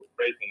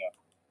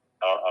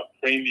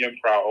premium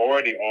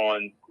priority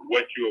on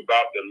what you're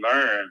about to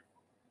learn.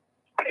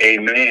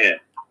 Amen.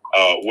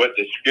 What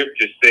the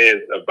scripture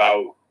says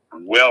about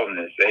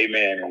wellness.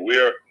 Amen. And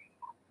we're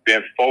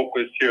been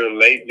focused here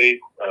lately,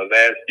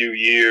 last few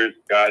years.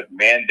 God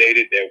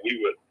mandated that we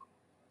would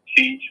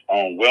teach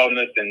on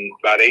wellness in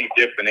about 8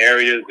 different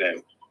areas,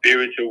 and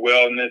spiritual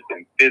wellness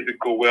and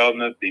physical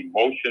wellness,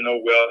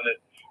 emotional wellness,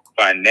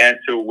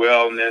 financial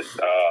wellness,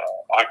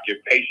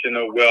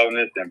 occupational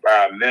wellness,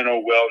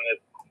 environmental wellness,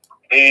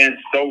 and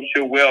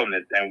social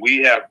wellness. And we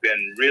have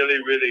been really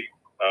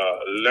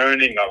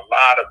learning a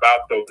lot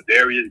about those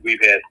areas.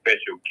 We've had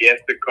special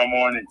guests to come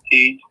on and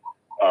teach.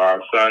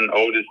 Our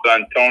oldest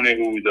son, Tony,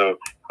 who's a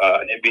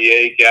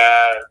MBA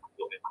guy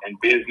in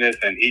business,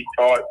 and he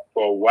taught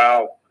for a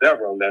while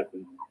several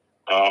lessons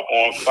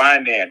on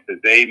finances.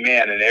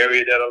 Amen. An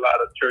area that a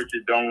lot of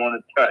churches don't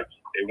want to touch.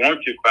 They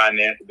want your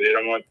finances, but they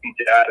don't want to teach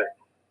you how to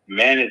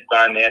manage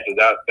finances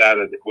outside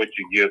of what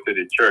you give to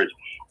the church.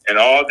 And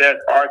all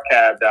that's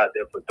archived out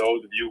there for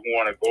those of you who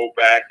want to go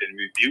back and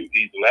review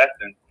these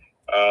lessons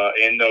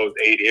in those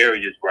 8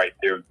 areas right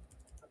there.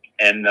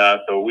 And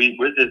so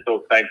we're just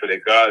so thankful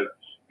that God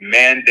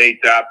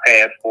mandates our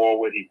path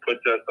forward. He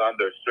puts us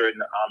under a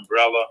certain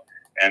umbrella,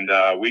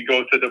 and we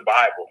go to the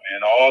Bible.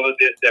 And all of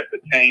this that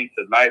pertains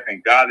to life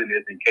and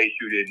godliness, in case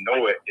you didn't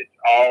know it, it's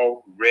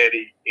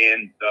already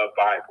in the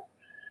Bible.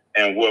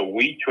 And what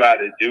we try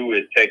to do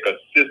is take a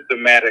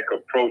systematic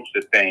approach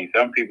to things.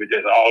 Some people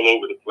just all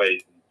over the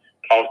place,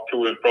 toss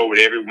to and fro with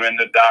every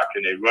wind of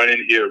doctrine. They run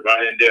in here,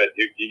 run in there,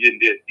 you're getting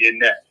this, getting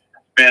that,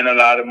 spend a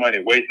lot of money,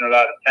 wasting a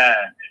lot of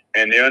time.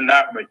 And they're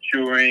not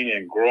maturing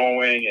and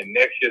growing. And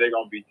next year they're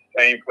going to be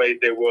the same place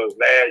they was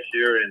last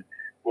year. And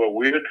what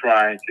we're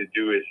trying to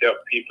do is help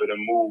people to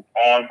move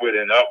onward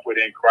and upward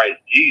in Christ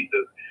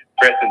Jesus,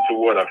 pressing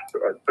toward a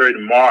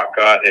certain mark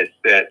God has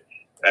set,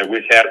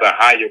 which has a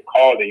higher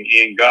calling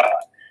in God.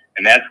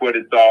 And that's what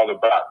it's all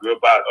about. We're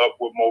about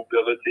upward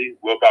mobility.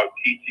 We're about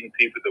teaching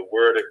people the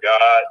word of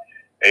God.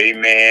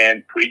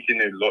 Amen. Preaching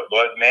the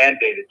Lord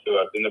mandated to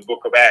us in the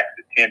book of Acts,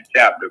 the 10th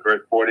chapter,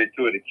 verse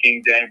 42 of the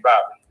King James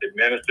Bible. The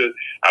ministers,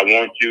 I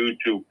want you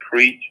to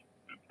preach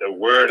the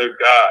word of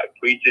God.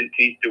 Preach and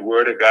teach the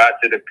word of God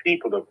to the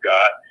people of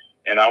God.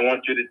 And I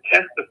want you to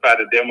testify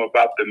to them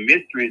about the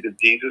mysteries of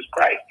Jesus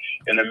Christ.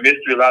 And the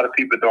mystery a lot of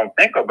people don't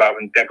think about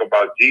when they think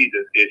about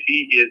Jesus is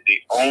he is the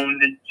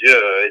only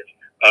judge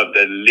of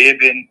the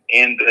living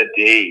and the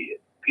dead.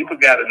 People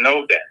got to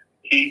know that.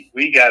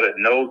 We got to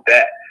know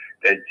that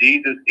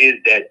Jesus is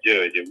that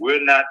judge. And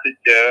we're not to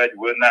judge.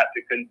 We're not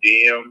to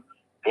condemn.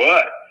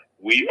 But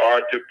we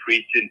are to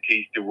preach and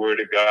teach the word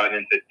of God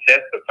and to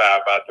testify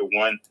about the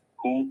one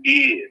who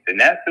is. And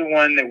that's the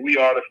one that we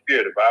ought to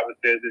fear. The Bible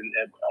says,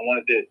 I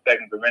want to say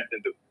 2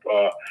 Corinthians,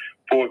 the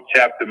 4th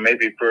chapter,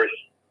 maybe verse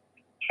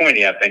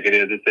 20, I think it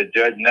is. It said,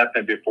 judge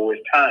nothing before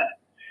it's time.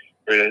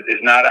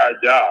 It's not our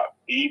job.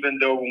 Even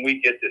though when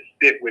we get to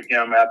sit with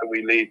him after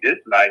we leave this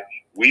life,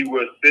 we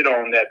will sit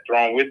on that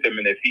throne with him.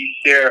 And if he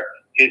share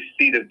his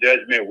seat of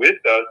judgment with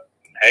us,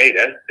 hey,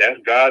 that's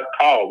God's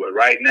call. But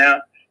right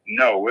now,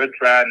 no, we're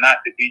trying not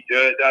to be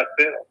judged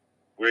ourselves.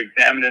 We're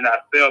examining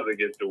ourselves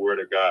against the word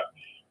of God.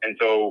 And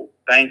so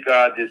thank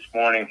God this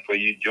morning for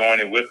you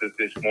joining with us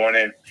this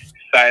morning.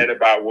 Excited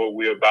about what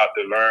we're about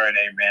to learn.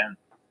 Amen.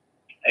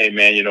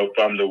 Amen.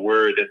 From the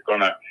word that's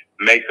going to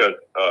make us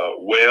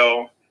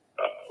well.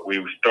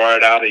 We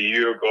started out a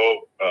year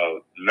ago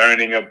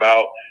learning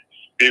about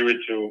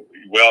spiritual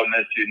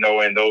wellness,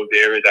 in those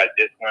areas I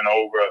just went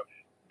over,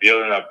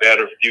 building a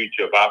better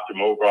future of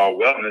optimal overall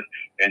wellness.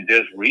 And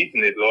just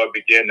recently, the Lord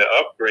began to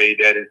upgrade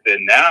that and said,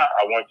 now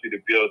I want you to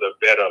build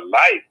a better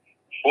life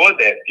for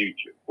that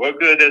future. What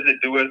good does it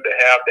do us to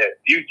have that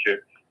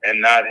future and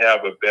not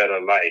have a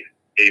better life?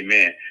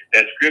 Amen.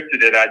 That scripture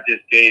that I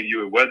just gave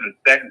you, it wasn't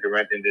 2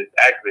 Corinthians, it's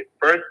actually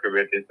 1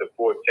 Corinthians, the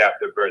 4th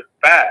chapter, verse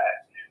 5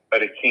 of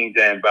the King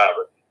James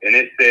Bible. And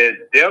it says,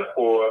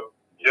 therefore,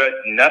 judge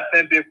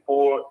nothing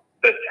before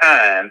the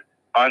time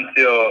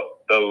until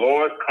the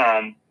Lord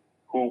come,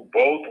 who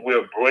both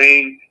will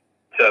bring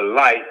to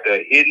light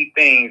the hidden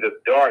things of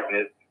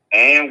darkness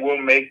and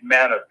will make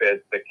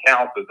manifest the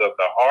counsels of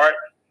the heart,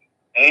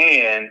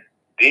 and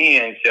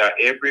then shall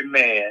every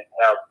man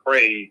have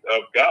praise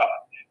of God.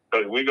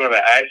 Because we're going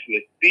to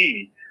actually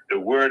see the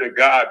word of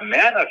God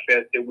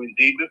manifested when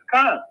Jesus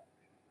comes.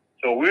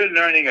 So we're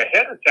learning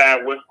ahead of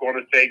time what's going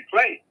to take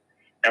place.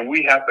 And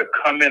we have to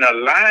come in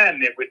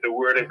alignment with the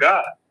word of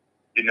God.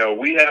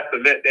 We have to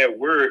let that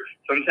word,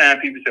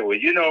 sometimes people say,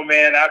 well,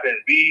 man, I've been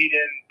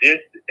reading this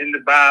in the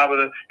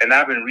Bible, and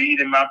I've been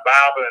reading my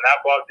Bible, and I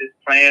bought this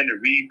plan to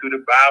read through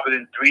the Bible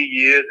in 3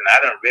 years, and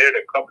I done read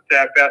it a couple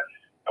times.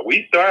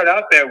 We started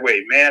out that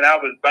way, man. I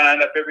was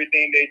buying up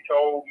everything they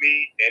told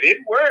me, and it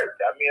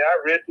worked. I mean,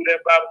 I read through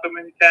that Bible so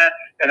many times,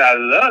 and I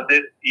loved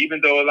it, even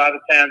though a lot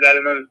of times I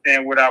didn't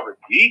understand what I was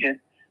reading.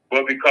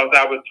 But because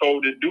I was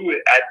told to do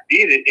it, I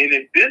did it, and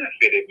it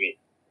benefited me.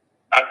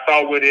 I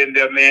saw within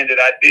there, man, that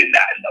I did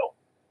not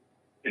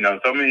know.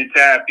 So many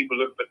times people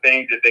look for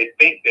things that they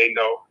think they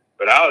know,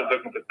 but I was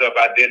looking for stuff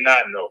I did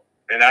not know.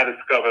 And I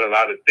discovered a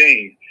lot of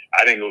things.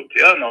 I didn't go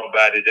tell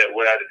nobody that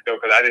what I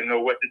discovered because I didn't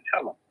know what to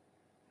tell them.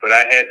 But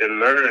I had to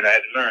learn.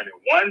 And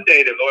one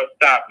day the Lord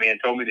stopped me and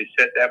told me to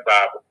shut that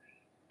Bible.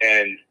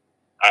 And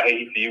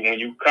he said, when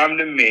you come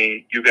to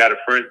me, you got to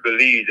first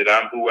believe that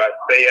I'm who I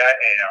say I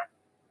am.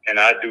 And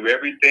I do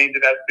everything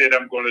that I said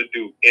I'm going to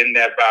do in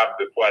that Bible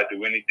before I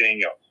do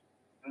anything else.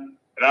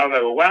 And I was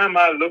like, well, why am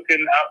I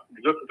looking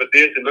for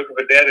this and looking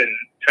for that and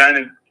trying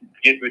to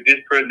get with this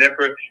person, that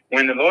person,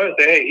 when the Lord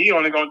said, hey, he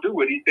only going to do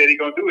what he said he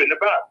going to do in the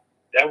Bible.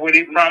 That's what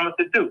he promised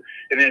to do.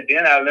 And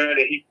then I learned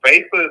that he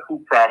faithful who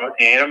promised.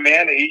 He ain't a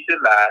man that he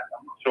should lie.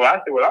 So I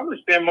said, well, I'm going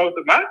to spend most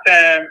of my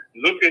time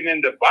looking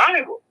in the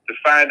Bible to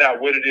find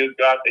out what it is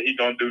God said he's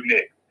going to do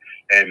next.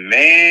 And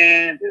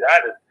man, did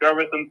I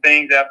discover some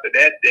things after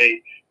that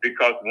day,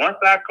 because once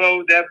I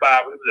closed that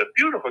Bible, it was a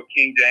beautiful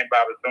King James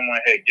Bible someone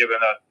had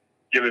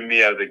given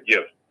me as a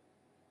gift.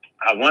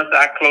 Once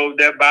I closed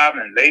that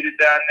Bible and laid it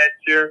down in that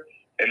chair,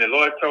 and the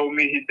Lord told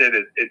me, he said,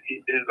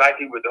 it's like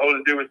the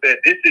Holy Spirit said,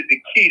 this is the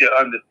key to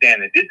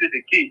understanding. This is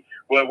the key.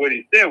 Well, what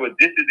he said was,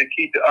 this is the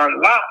key to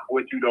unlock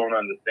what you don't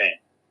understand.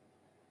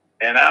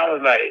 And I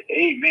was like,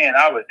 amen.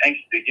 I was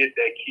anxious to get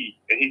that key.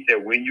 And he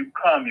said, when you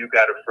come, you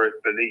got to first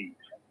believe.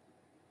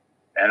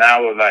 And I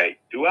was like,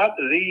 do I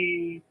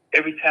believe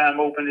every time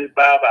I open this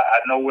Bible, I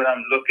know what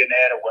I'm looking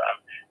at or what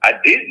I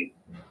didn't.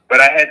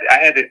 But I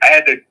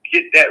had to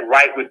get that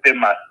right within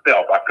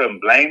myself. I couldn't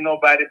blame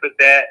nobody for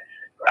that.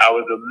 I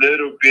was a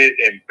little bit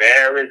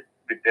embarrassed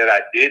that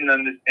I didn't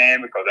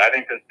understand, because I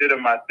didn't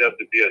consider myself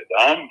to be a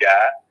dumb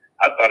guy.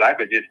 I thought I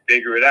could just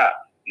figure it out.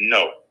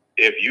 No.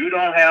 If you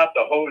don't have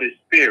the Holy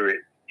Spirit,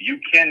 you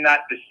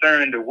cannot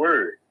discern the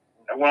Word.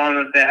 I don't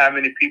understand how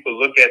many people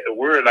look at the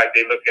Word like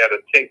they look at a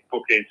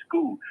textbook in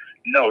school.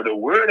 No, the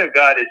Word of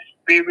God is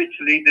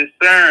spiritually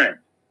discerned.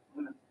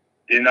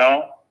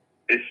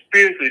 It's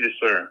spiritually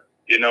discerned.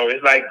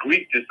 It's like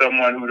Greek to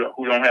someone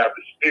who don't have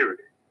the Spirit.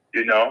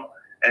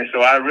 And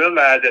so I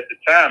realized at the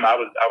time I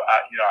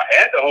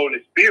had the Holy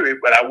Spirit,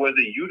 but I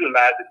wasn't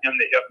utilizing Him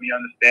to help me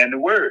understand the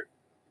Word.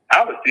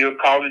 I was still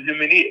calling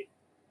Him an it,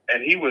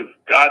 and He was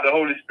God, the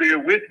Holy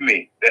Spirit, with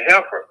me, the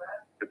Helper,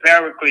 the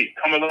Paraclete,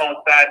 come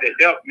alongside to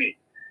help me.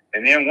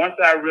 And then once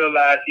I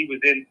realized He was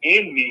in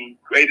me,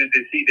 greater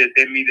is He that's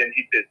in me than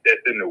He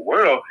that's in the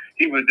world,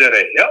 He was there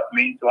to help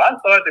me. So I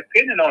started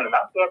depending on Him.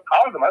 I started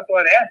calling Him. I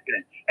started asking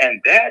Him.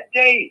 And that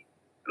day,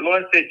 the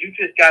Lord said, you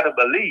just got to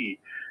believe.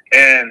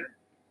 And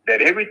that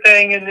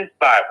everything in this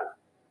Bible,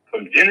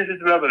 from Genesis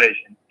to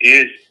Revelation,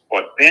 is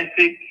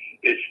authentic,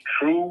 is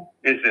true,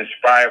 is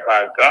inspired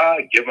by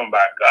God, given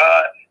by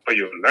God for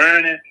your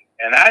learning.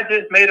 And I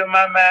just made up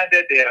my mind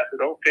that day. I said,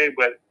 okay,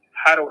 but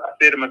I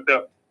said to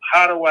myself,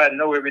 how do I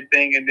know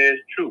everything in there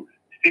is true?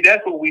 See,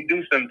 that's what we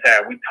do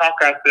sometimes. We talk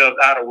ourselves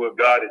out of what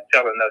God is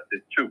telling us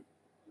is true.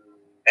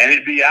 And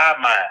it be our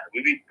mind.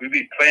 We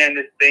be playing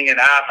this thing in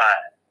our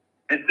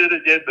mind, instead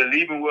of just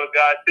believing what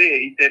God said.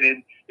 He said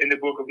in the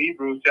book of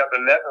Hebrews, chapter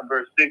 11,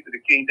 verse 6 of the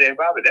King James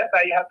Bible, that's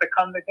how you have to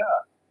come to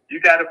God. You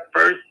got to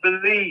first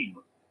believe.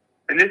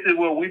 And this is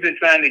what we've been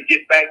trying to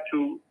get back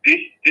to this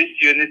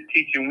year, this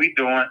teaching we're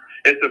doing.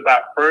 It's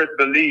about first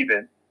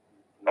believing,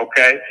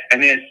 okay?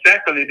 And then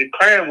secondly,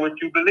 declaring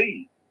what you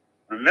believe.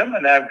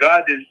 Remember now, if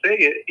God didn't say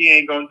it, He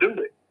ain't going to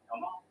do it.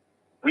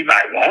 We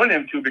might want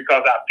Him to,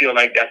 because I feel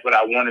like that's what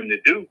I want Him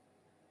to do.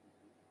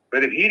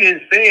 But if He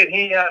didn't say it,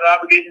 He ain't has an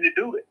obligation to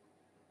do it.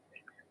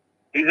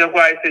 He said,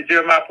 why He said,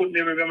 Jeremiah, put me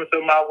in remembrance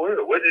of my word.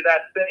 What did I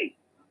say?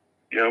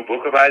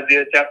 Book of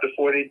Isaiah, chapter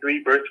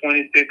 43, verse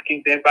 26,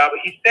 King James Bible,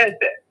 He said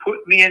that.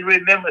 Put me in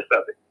remembrance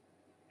of it.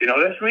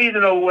 Let's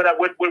reason over what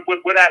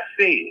I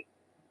said.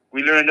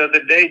 We learned the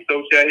other day,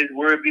 so shall His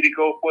word be to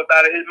go forth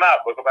out of His mouth.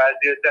 Book of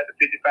Isaiah, chapter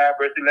 55,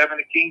 verse 11,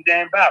 the King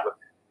James Bible.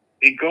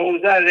 It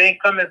goes out, it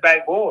ain't coming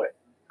back void.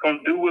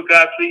 Come do what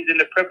God pleased in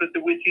the purpose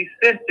to which He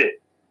sent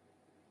it.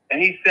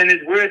 And He sent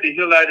His word to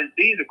heal our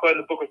disease, according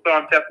to the book of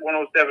Psalm, chapter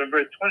 107,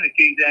 verse 20,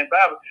 King James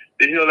Bible,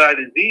 to heal our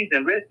disease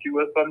and rescue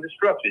us from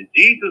destruction.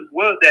 Jesus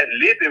was that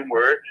living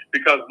word,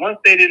 because once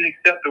they didn't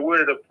accept the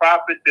word of the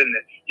prophets and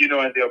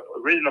the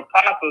original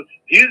apostles,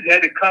 Jesus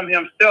had to come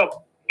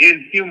Himself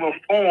in human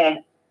form,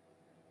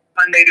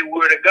 the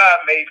word of God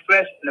made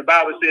flesh. And the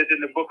Bible says in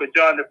the book of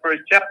John, the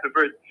first chapter,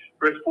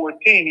 verse 14,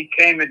 He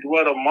came and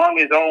dwelt among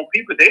His own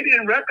people. They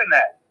didn't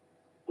recognize.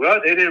 Well,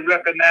 they didn't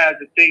recognize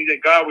the things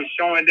that God was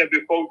showing them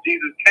before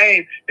Jesus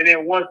came. And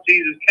then once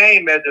Jesus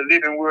came as the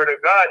living word of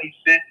God He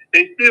sent,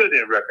 they still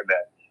didn't recognize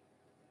it.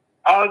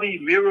 All these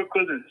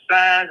miracles and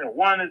signs and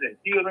wonders and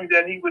healings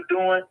that He was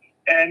doing.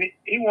 And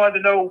He wanted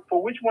to know,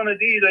 for which one of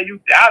these are you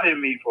doubting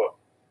me for?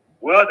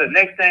 Well, the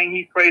next thing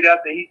He prayed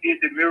after He did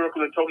the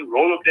miracle and told him,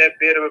 roll up that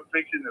bed of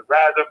affliction and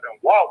rise up and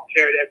walk,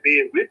 carry that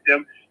bed with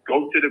them,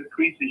 go to the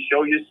priest and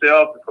show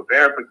yourself for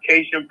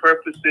verification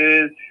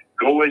purposes,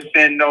 go and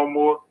sin no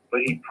more. But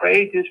He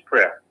prayed this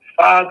prayer,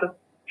 Father,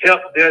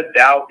 help their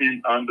doubt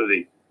and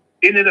unbelief.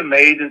 Isn't it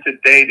amazing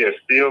today there's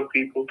still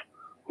people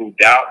who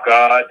doubt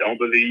God, don't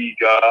believe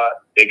God,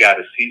 they got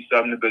to see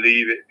something to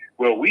believe it?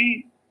 Well,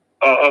 we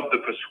are of the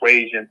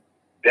persuasion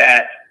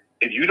that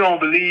If you don't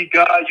believe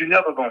God, you're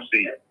never going to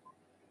see it.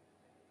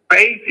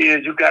 Faith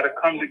is you got to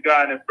come to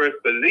God and first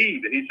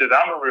believe. And he says,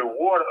 I'm a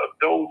rewarder of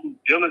those who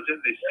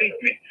diligently seek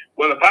me.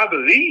 Well, if I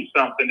believe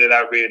something that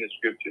I read in the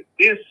scripture,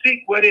 then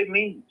seek what it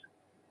means.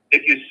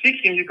 If you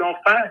seek him, you're going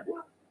to find it.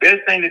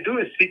 Best thing to do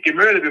is seek him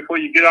early before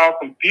you get all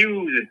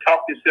confused and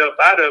talk yourself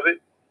out of it,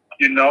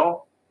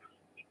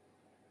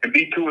 and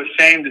be too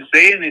ashamed to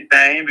say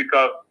anything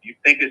because you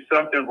think there's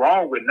something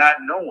wrong with not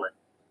knowing.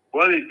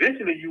 Well,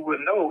 eventually you will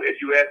know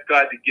if you ask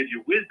God to give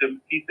you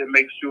wisdom. He said,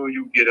 make sure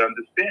you get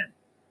understanding.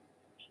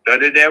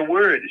 Study that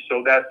word to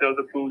show thyself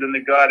approved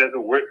unto God as a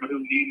workman who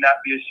need not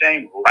be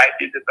ashamed,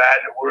 rightly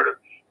dividing the word of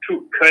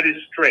truth. Cut it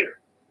straight.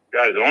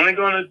 God is only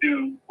going to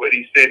do what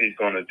he said he's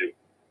going to do.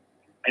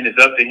 And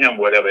it's up to him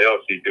whatever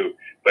else he do.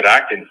 But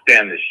I can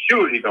stand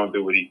assured he's going to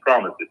do what he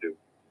promised to do.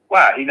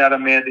 Why? He's not a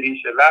man that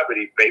he should lie, but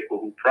he's faithful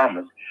who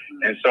promised.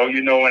 And so,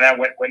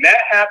 when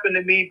that happened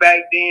to me back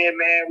then,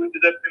 man, we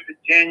was up in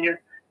Virginia,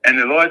 and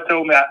the Lord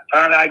told me,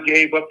 I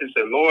gave up and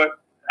said, Lord,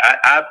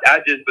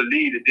 I just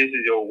believe that this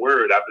is your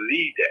word. I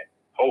believe that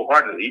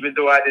wholeheartedly, even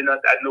though I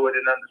know I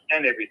didn't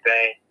understand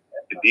everything,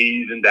 the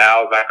D's and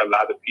thous, like a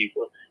lot of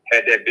people,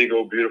 had that big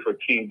old beautiful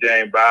King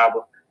James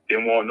Bible.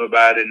 Didn't want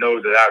nobody to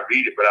know that I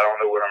read it, but I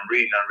don't know what I'm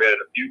reading. I read it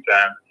a few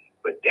times.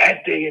 But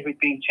that day,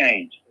 everything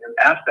changed.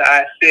 After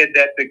I said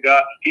that to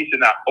God, he said,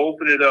 now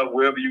open it up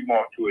wherever you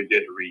want to and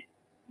just read.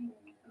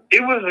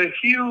 It was a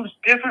huge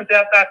difference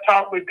after I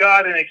talked with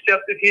God and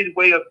accepted his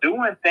way of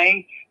doing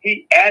things.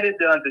 He added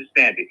the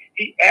understanding.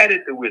 He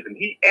added the wisdom.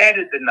 He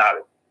added the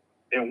knowledge.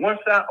 And once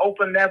I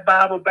opened that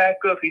Bible back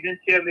up, he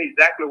didn't tell me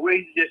exactly where.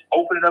 He just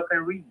open it up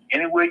and read.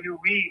 Anywhere you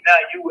read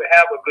now, you will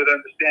have a good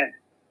understanding.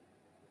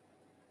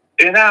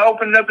 And I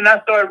opened it up and I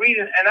started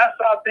reading, and I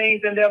saw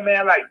things in there,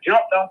 man, like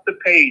jumped off the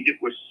page.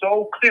 It was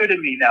so clear to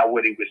me now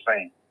what he was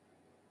saying.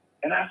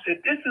 And I said,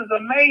 this is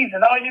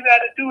amazing. All you got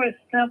to do is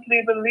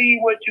simply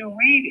believe what you're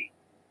reading.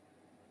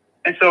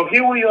 And so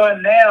here we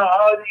are now,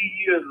 all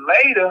these years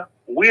later,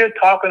 we're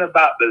talking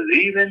about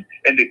believing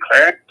and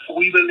declaring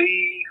we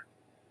believe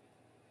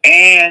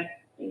and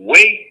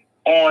wait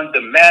on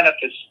the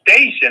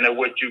manifestation of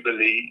what you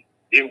believe.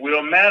 It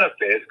will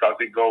manifest because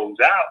it goes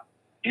out.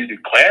 You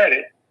declared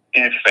it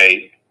in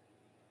faith,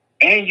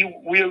 and you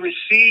will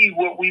receive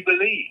what we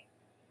believe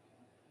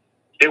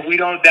if we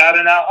don't doubt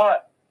in our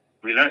heart.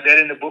 We learned that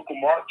in the book of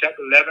Mark,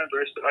 chapter 11,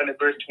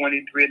 verse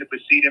 23, and the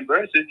preceding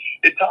verses.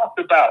 It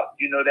talks about,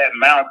 that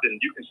mountain.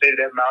 You can say to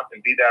that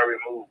mountain, be thou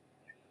removed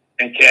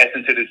and cast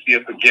into the sea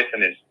of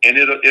forgiveness. And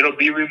it'll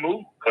be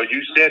removed because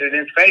you said it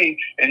in faith.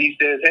 And he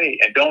says, hey,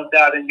 and don't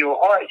doubt in your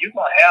heart. You're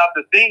going to have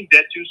the things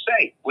that you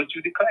say, what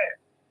you declare.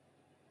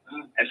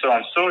 And so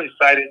I'm so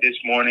excited this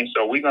morning.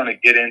 So we're going to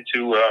get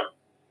into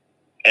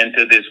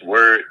this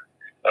word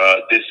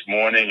this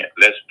morning.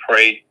 Let's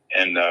pray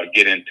and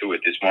get into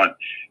it this morning.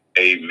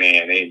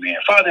 Amen. Amen.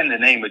 Father, in the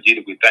name of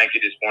Jesus, we thank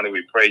you this morning.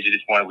 We praise you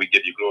this morning. We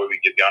give you glory. We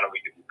give you honor.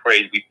 We give you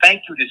praise. We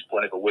thank you this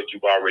morning for what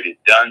you've already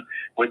done,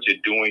 what you're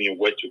doing, and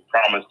what you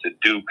promised to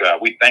do, God.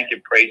 We thank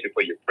and praise you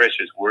for your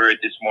precious word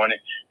this morning.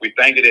 We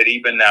thank you that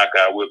even now,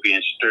 God, we're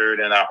being stirred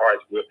in our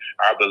hearts.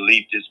 Our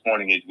belief this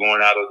morning is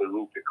going out of the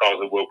roof because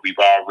of what we've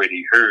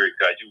already heard,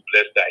 God. You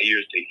blessed our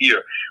ears to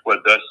hear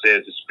what thus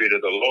says the Spirit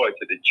of the Lord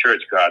to the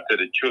church, God, to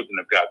the children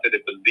of God, to the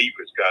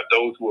believers, God,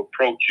 those who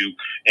approach you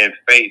in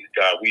faith,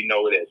 God. We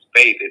know that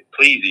faith, it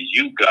pleases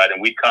you, God,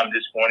 and we come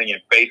this morning in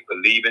faith,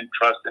 believing,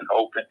 trusting,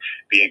 hoping,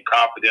 being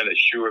confident,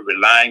 assured,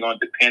 relying on,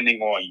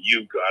 depending on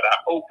you, God.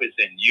 Our hope is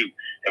in you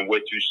and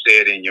what you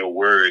said in your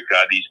word,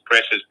 God, these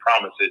precious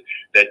promises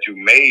that you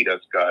made us,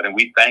 God, and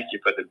we thank you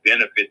for the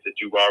benefits that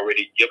you've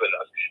already given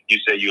us. You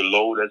say you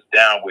load us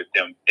down with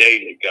them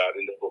daily, God,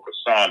 in the book of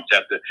Psalm,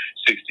 chapter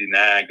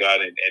 69,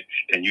 God,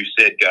 and you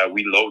said, God,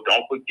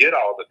 don't forget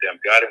all of them,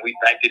 God, and we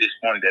thank you this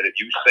morning that if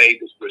you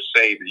saved us, we're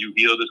saved. If you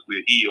healed us,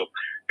 we're healed.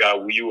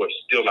 God, you are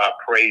still our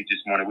praise this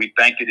morning. We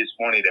thank you this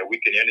morning that we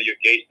can enter your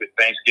gates with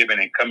thanksgiving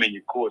and come in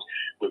your courts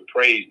with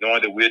praise,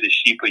 knowing that we're the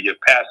sheep of your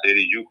pasture. It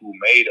is you who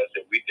made us,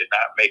 and we did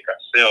not make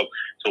ourselves.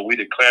 So we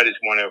declare this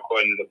morning,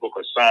 according to the book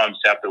of Psalms,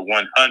 chapter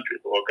 100,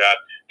 Lord God,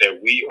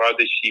 that we are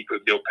the sheep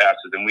of your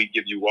pastures, and we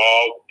give you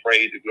all the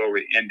praise, the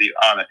glory, and the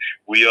honor.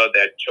 We are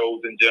that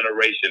chosen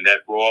generation,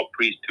 that royal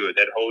priesthood,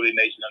 that holy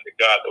nation under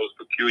God, those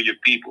peculiar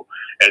people,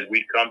 as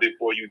we come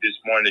before you this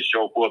morning to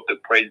show forth the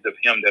praise of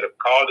him that have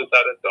called us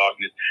out of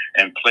darkness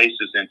and place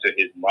us into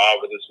his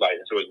marvelous light.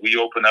 And so as we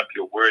open up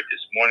your word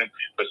this morning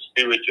for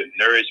spiritual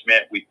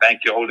nourishment, we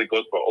thank you, Holy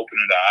Ghost, for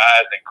opening our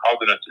eyes and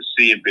causing us to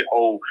see and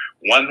behold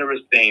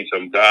wondrous things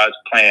from God's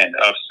plan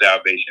of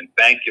salvation.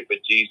 Thank you for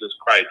Jesus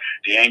Christ,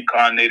 the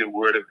incarnated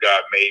word of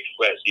God made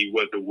flesh. He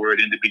was the word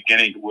in the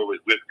beginning. The word was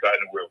with God,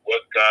 and the word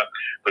was God.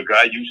 But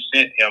God, you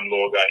sent him,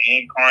 Lord God,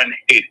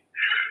 incarnated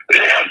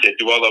that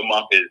dwell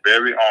among his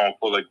very own,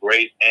 full of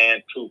grace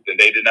and truth. And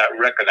they did not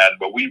recognize,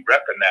 but we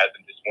recognize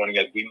them this morning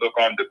as we look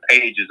on the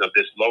pages of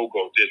this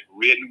logo, this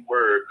written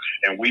word,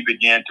 and we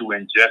begin to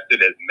ingest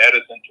it as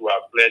medicine to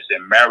our flesh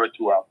and marrow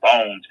to our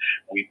bones.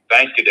 We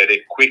thank you that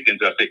it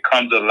quickens us, it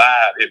comes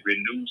alive, it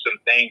renews some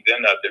things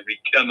in us, it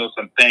rekindles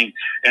some things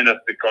in us,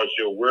 because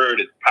your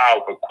word is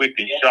powerful, quick,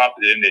 and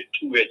sharper than the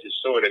two-edged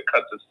sword that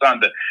cuts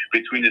asunder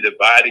between the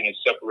dividing and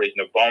separation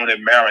of bone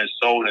and marrow and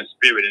soul and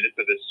spirit, and it's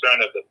a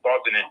discerner of the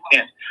thoughts and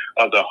intent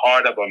of the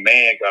heart of a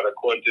man, God,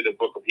 according to the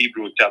book of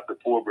Hebrews chapter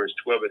 4, verse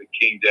 12 of the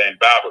King James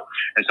Bible.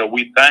 And so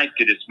we thank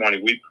you this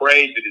morning. We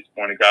praise you this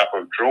morning, God,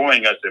 for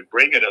drawing us and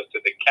bringing us to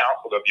the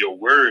counsel of your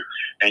word.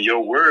 And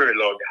your word,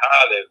 Lord,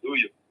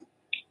 hallelujah,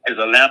 is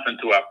a lamp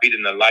unto our feet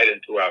and a light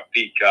unto our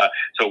feet, God.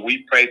 So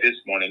we pray this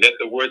morning, let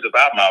the words of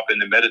our mouth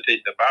and the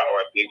meditation of our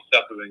heart be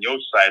acceptable in your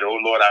sight, O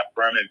Lord, our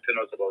firm and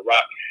penetrable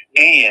rock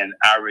and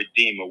our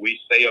Redeemer. We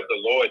say of the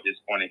Lord this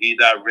morning, he's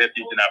our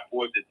refuge and our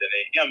fortress, and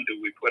in him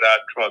do we put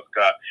our trust,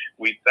 God.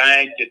 We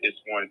thank you this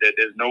morning that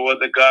there's no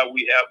other God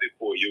we have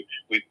before you.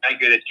 We thank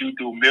you that you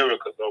do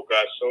miracles, oh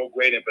God, so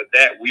great, and for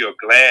that we are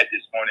glad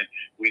this morning.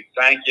 We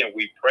thank you and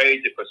we praise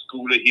you for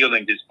School of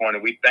Healing this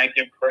morning. We thank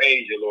you and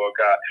praise you, Lord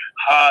God.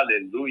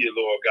 Hallelujah,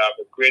 Lord God,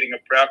 for creating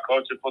a prayer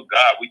culture for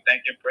God. We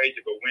thank you and praise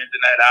you for Wednesday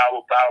night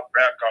hour power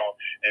prayer call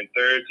and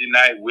Thursday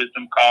night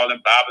wisdom call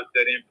and Bible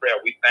study and prayer.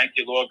 We thank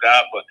you, Lord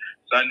God, for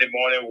Sunday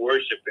morning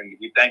worship, and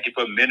we thank you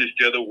for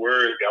ministry of the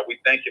word, God. We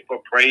thank you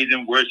for praise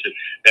and worship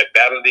that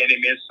battle the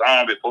enemy in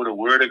song before the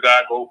word of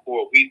God go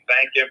forth. We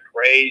thank and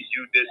praise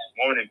you this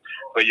morning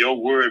for your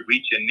word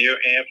reaching near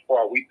and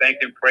far. We thank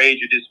and praise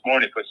you this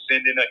morning for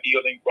sending a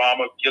healing balm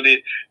of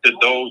Gilead to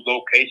those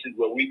locations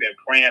where we've been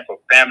praying for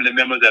family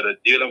members that are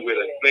dealing with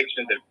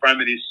afflictions,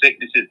 infirmities,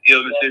 sicknesses,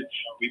 illnesses.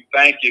 We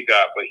thank you,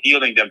 God, for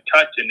healing them,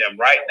 touching them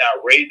right now,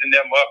 raising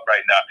them up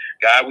right now.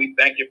 God, we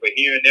thank you for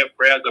hearing their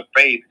prayers of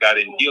faith, God,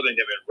 and healing them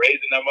and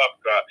raising them up,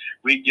 God.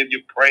 We give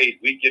you praise.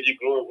 We give you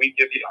glory. We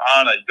give you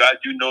honor. God,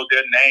 you know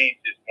their names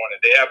this morning.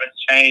 They haven't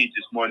changed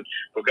this morning.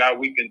 But God,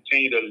 we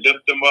continue to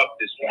lift them up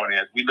this morning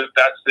as we lift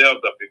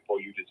ourselves up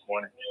before you this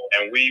morning.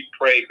 And we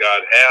pray,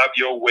 God, have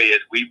your way as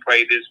we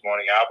pray this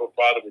morning. Our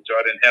Father, which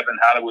art in heaven,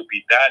 hallowed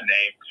be thy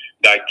name.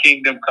 Thy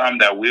kingdom come,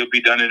 thy will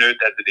be done in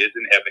earth as it is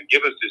in heaven.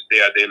 Give us this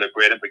day our daily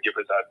bread and forgive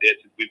us our debts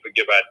as we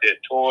forgive our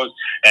debtors.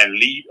 And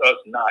lead us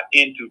not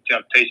into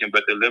temptation,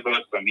 but deliver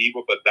us from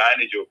evil. For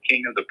thine is your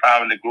kingdom, the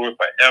power, and the glory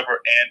forever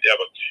and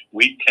ever.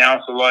 We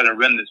counsel, Lord, and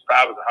render this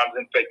power of harm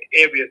and faith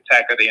every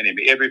attack of the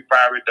enemy, every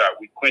fiery dart.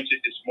 We quench it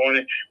this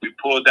morning. We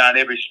pull down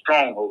every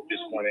stronghold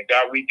this morning.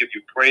 God, we give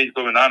you praise,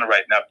 glory, and honor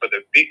right now for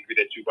the victory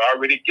that you've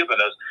already given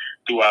us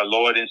through our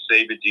Lord and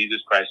Savior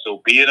Jesus Christ.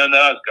 So be it unto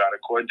us, God,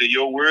 according to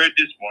your word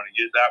this morning.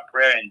 Is our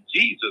prayer in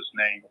Jesus'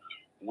 name.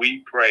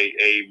 We pray,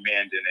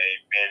 amen and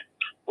amen.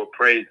 Well,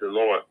 praise the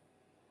Lord.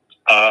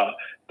 I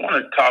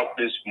want to talk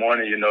this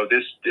morning. You know,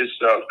 this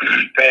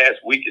past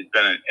week has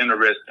been an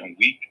interesting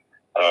week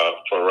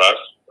for us,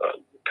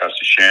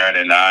 Pastor Sharon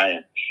and I,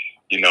 and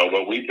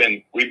but we've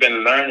been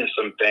learning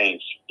some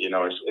things. You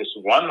know, it's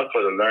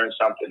wonderful to learn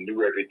something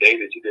new every day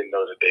that you didn't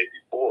know the day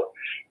before.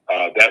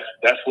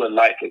 That's what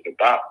life is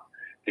about.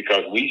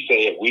 Because we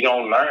say if we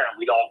don't learn,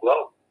 we don't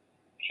grow,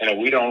 and if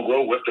we don't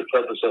grow, what's the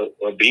purpose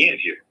of being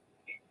here?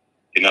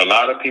 You know, a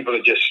lot of people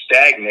are just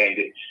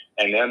stagnated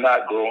and they're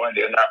not growing,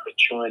 they're not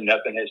maturing,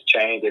 nothing has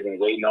changed. They've been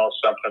waiting on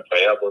something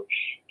forever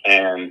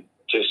and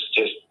just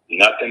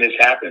nothing is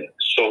happening.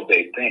 So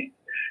they think.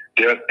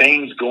 There are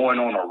things going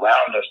on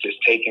around us that's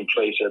taking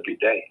place every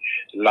day.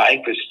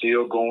 Life is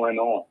still going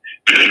on.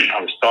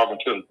 I was talking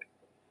to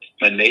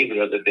my neighbor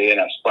the other day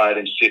and I spotted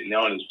him sitting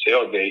on his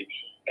tailgate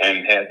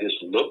and had this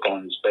look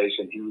on his face,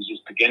 and he was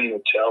just beginning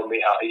to tell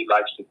me how he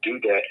likes to do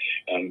that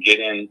and get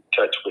in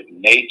touch with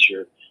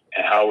nature,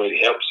 and how it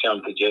helps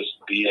him to just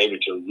be able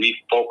to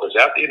refocus.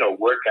 After,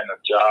 working a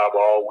job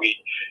all week,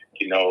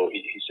 he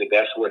said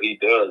that's what he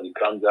does. He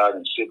comes out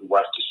and sits and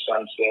watches the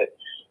sunset,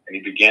 and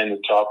he began to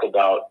talk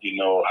about,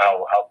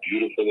 how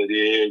beautiful it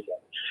is,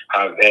 and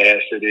how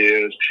vast it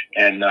is.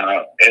 And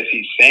as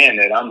he's saying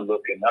that, I'm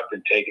looking up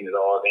and taking it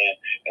all in.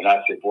 And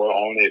I said, boy,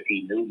 only if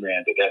he knew,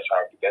 man, that's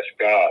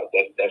God.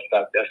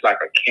 That's like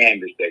a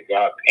canvas that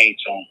God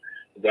paints on.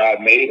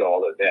 God made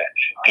all of that.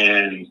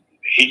 And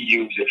he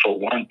used it for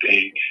one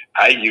thing.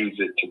 I use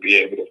it to be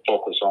able to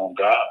focus on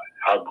God,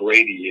 how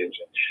great he is,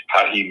 and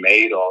how he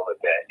made all of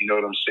that. You know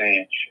what I'm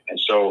saying? And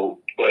so,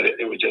 but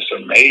it was just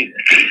amazing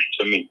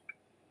to me,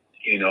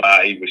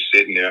 how he was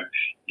sitting there,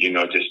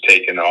 just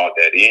taking all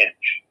that in.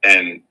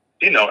 And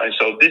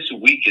so this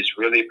week has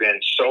really been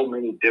so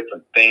many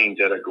different things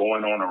that are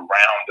going on around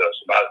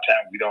us. A lot of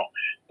times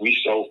we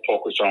so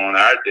focus on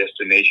our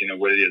destination and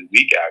what it is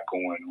we got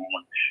going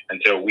on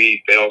until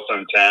we fail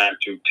sometimes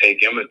to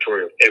take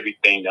inventory of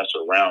everything that's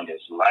around us.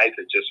 Life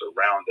is just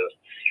around us.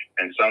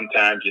 And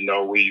sometimes,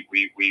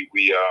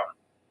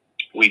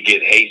 we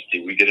get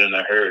hasty, we get in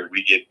a hurry,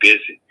 we get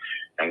busy,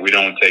 and we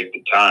don't take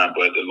the time.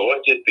 But the Lord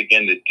just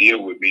began to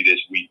deal with me this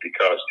week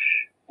because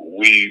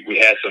we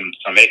had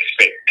some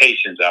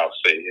expectations, I'll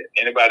say.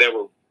 Anybody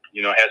ever,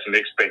 had some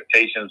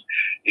expectations,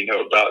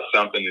 about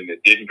something and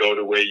it didn't go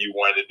the way you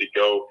wanted it to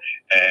go,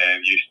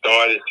 and you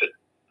started to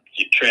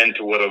trend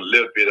toward a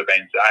little bit of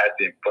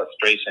anxiety and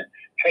frustration?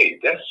 Hey,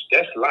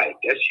 that's life.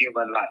 That's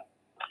human life.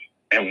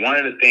 And one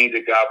of the things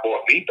that God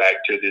brought me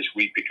back to this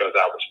week, because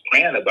I was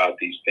praying about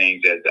these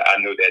things, as I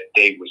knew that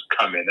day was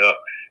coming up,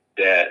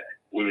 that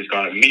we was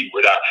going to meet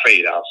with our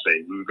faith, I'll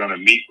say. We were going to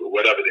meet with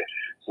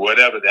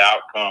whatever the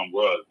outcome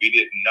was. We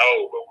didn't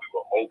know, but we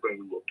were hoping,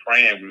 we were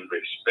praying, we were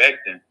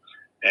expecting.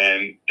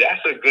 And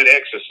that's a good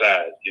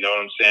exercise, you know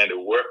what I'm saying, to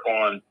work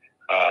on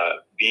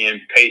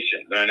being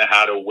patient, learning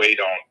how to wait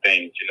on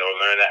things,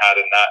 learning how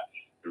to not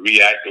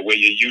react the way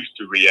you used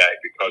to react,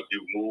 because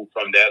you moved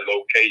from that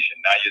location.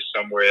 Now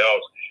you're somewhere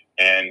else.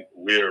 And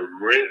we're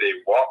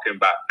really walking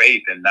by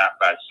faith and not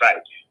by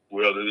sight.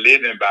 We're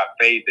living by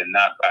faith and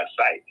not by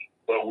sight.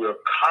 But we're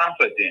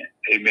confident,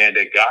 amen,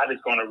 that God is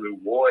going to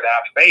reward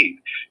our faith,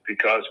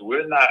 because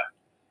we're not,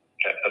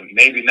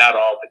 maybe not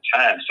all the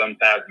time.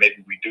 Sometimes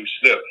maybe we do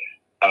slip.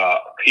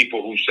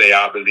 People who say,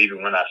 I believe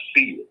it when I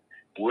see it.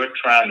 We're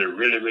trying to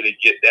really, really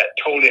get that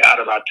totally out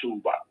of our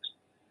toolbox,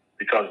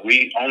 because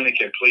we only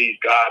can please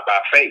God by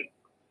faith.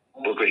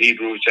 Book of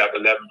Hebrews chapter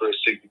 11, verse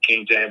 6, the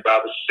King James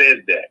Bible says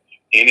that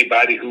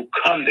anybody who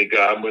come to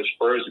God must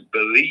first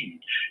believe.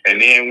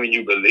 And then when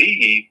you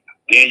believe,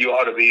 then we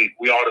ought to be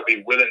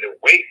willing to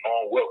wait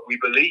on what we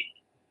believe.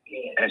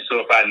 Yeah. And so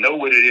if I know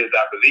what it is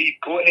I believe,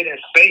 go ahead and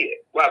say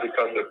it. Why?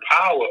 Because the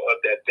power of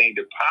that thing,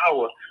 the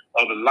power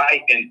of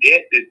life and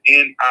death is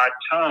in our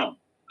tongue.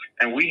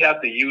 And we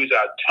have to use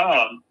our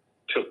tongue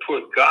to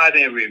put God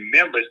in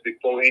remembrance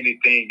before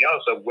anything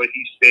else of what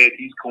he said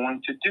he's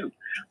going to do.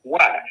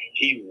 Why?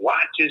 He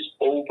watches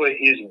over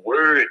his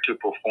word to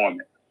perform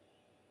it.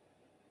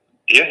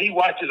 Yeah, he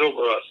watches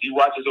over us. He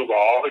watches over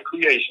all the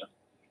creation.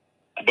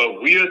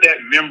 But we are that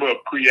member of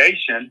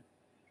creation,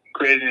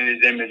 created in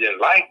his image and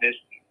likeness,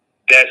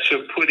 that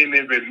should put him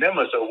in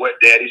remembrance of what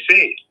Daddy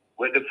said,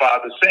 what the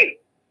Father said.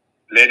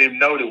 Let him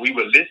know that we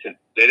were listening.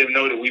 Let him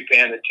know that we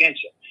paying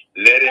attention.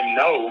 Let him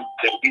know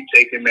that we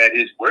take him at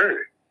his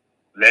word.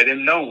 Let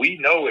him know we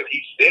know if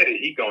he said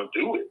it, he going to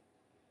do it.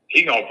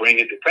 He going to bring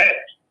it to pass.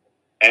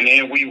 And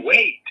then we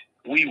wait.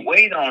 We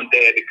wait on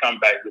Dad to come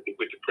back with the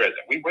present.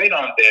 We wait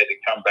on Dad to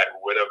come back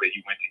with whatever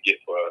he went to get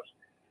for us.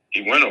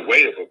 He went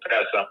away to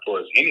prepare something for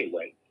us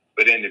anyway.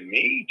 But in the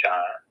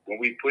meantime, when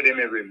we put him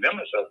in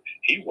remembrance of,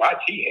 he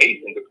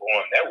hastens to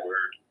perform that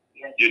word.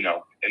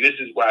 And this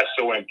is why it's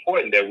so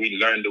important that we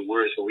learn the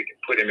word so we can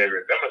put him in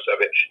remembrance of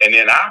it. And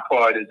then our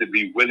part is to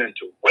be willing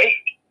to wait.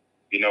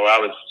 I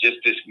was just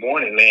this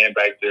morning laying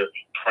back there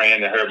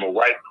praying, and heard my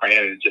wife praying,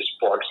 and it just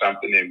sparked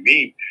something in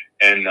me.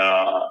 And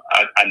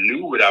I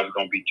knew what I was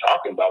going to be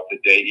talking about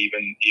today,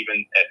 even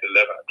at the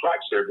 11 o'clock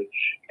service.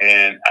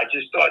 And I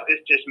just thought this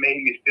just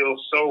made me feel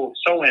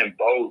so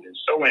emboldened,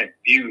 so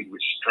infused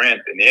with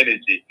strength and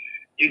energy.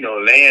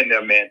 Laying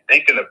there, man,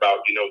 thinking about,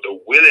 the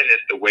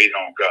willingness to wait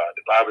on God.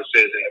 The Bible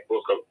says in the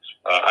book of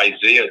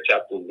Isaiah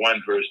chapter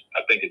 1, verse,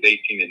 I think it's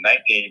 18 and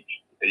 19,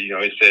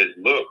 it says,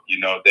 look,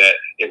 that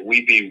if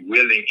we be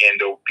willing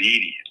and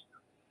obedient,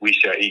 we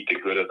shall eat the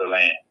good of the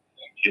land.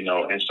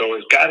 And so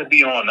it's got to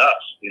be on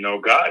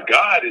us.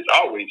 God is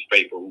always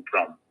faithful who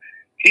promised.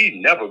 He's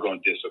never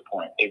going to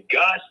disappoint. If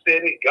God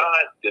said it,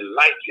 God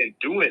delights in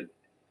doing it.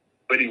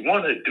 But he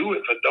wants to do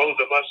it for those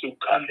of us who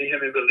come to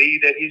him and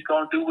believe that he's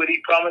going to do what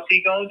he promised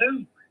he's going to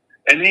do.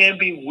 And then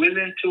be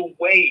willing to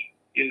wait,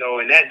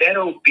 and that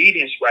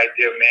obedience right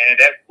there, man,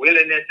 that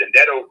willingness and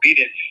that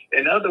obedience.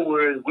 In other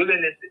words,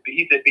 willingness,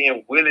 he's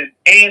being willing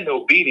and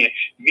obedient,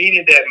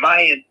 meaning that my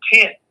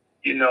intent,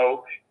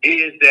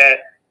 is that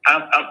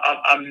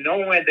I'm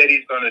knowing that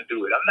he's going to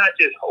do it. I'm not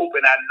just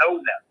hoping I know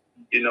now.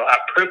 I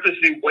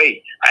purposely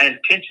wait. I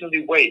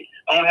intentionally wait.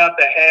 I don't have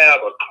to have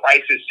a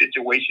crisis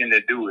situation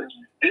to do it.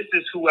 This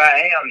is who I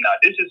am now.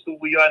 This is who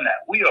we are now.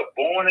 We are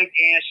born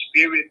again,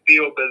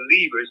 spirit-filled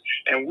believers,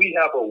 and we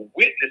have a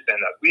witness in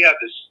us. We have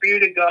the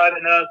Spirit of God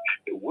in us,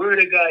 the Word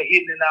of God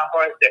hidden in our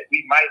hearts, that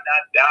we might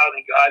not doubt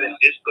in God and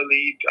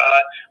disbelieve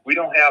God. We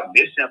don't have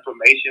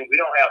misinformation. We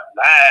don't have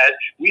lies.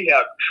 We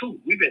have truth.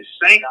 We've been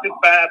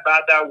sanctified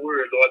by thy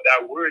word, Lord.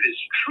 Thy word is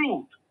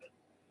truth.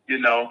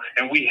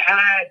 And we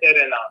hide that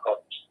in our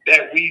hearts,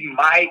 that we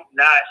might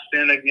not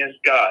sin against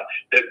God.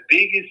 The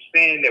biggest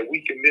sin that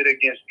we commit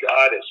against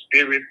God is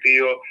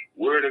spirit-filled,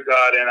 word of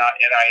God in our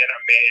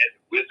inner man,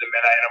 wisdom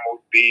in our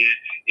innermost being,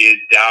 is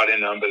doubt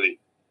and unbelief.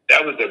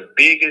 That was the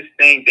biggest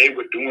thing they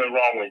were doing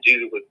wrong when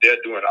Jesus was there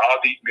doing all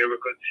these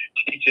miracles,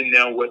 teaching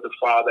them what the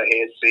Father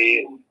had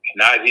said,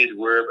 not his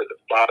word, but the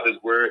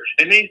Father's word.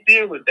 And they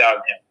still was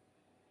doubting him.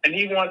 And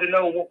he wanted to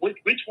know,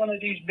 which one of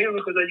these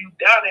miracles are you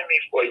doubting me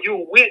for?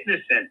 You're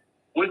witnessing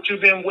what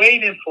you've been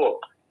waiting for.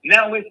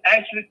 Now it's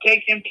actually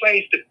taking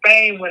place. The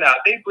fame went out.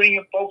 They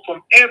bringing folks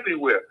from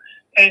everywhere.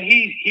 And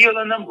he's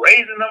healing them,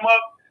 raising them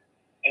up.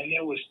 And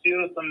there was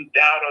still some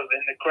doubters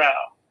in the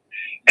crowd.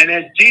 And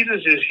as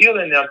Jesus is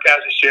healing them,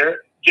 Pastor Sherry,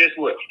 guess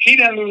what? He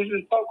didn't lose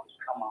his focus.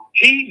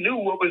 He knew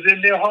what was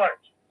in their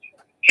hearts.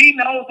 He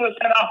knows what's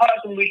in our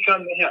hearts when we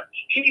come to him.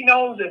 He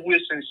knows that we're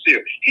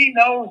sincere. He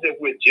knows that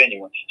we're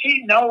genuine.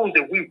 He knows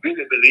that we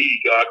really believe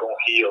God going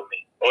to heal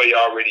me. Or he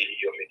already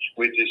healed me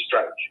with his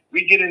stripes.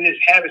 We get in this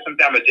habit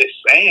sometimes of just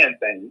saying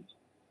things.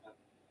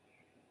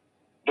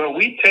 But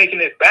we taking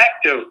it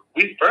back to,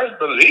 we first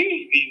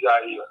believe he's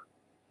our healer.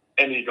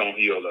 And he's going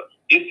to heal us.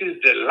 It's his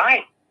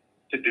delight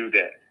to do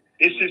that.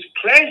 It's his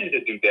pleasure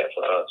to do that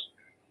for us.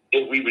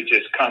 If we would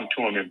just come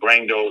to him and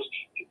bring those,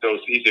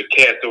 he said,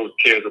 cast those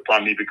cares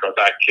upon me because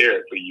I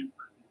care for you.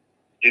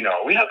 You know,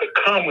 we have to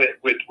come with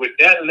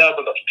that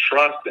level of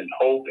trust and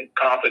hope and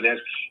confidence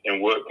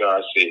in what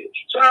God said.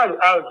 So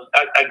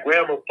I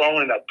grabbed a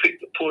phone and I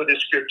pulled this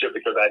scripture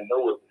because I know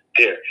it was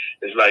there.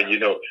 It's like, you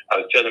know, I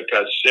was telling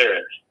Pastor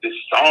Sharon, this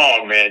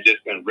song, man,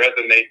 just been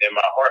resonating in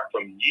my heart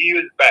from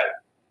years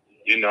back.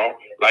 You know,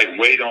 like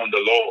wait on the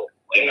Lord,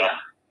 you know.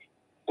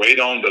 Wait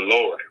on the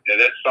Lord. And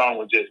that song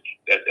was just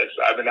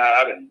I've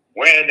been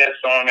wearing that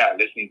song out,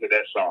 listening to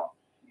that song,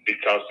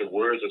 because the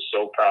words are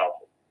so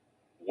powerful.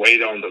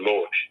 Wait on the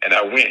Lord. And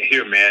I went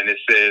here, man. It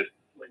says,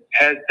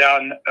 "Hast thou?"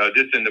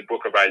 This in the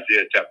book of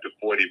Isaiah, chapter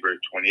 40, verse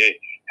 28.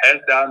 Hast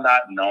thou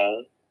not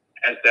known?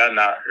 Hast thou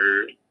not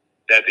heard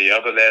that the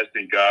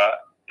everlasting God,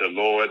 the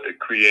Lord, the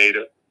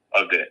Creator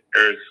of the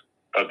earth,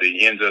 of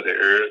the ends of the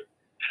earth,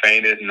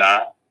 fainteth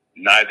not,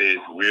 neither is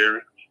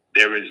weary.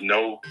 There is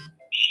no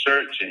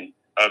searching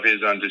of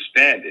his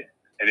understanding.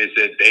 And it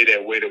said, they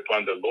that wait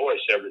upon the Lord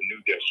shall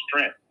renew their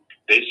strength.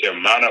 They shall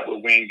mount up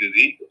with wings as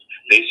eagles.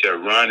 They shall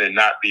run and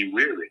not be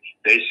weary.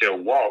 They shall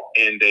walk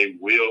and they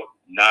will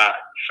not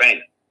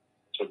faint.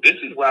 So this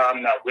is why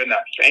we're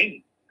not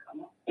fainting.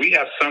 We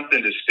have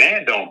something to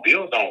stand on,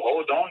 build on,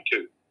 hold on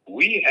to.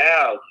 We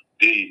have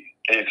the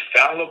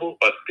infallible,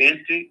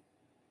 authentic,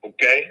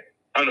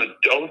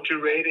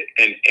 unadulterated,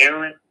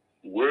 inerrant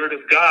word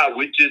of God,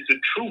 which is the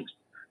truth.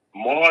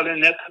 Moral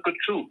and ethical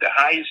truth, the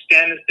highest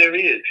standards there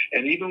is.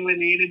 And even when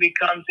the enemy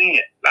comes in,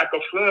 like a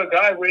flood,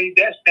 God raised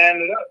that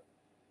standard up.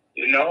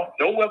 You know,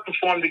 no weapon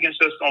formed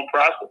against us is going to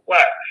prosper.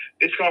 Why?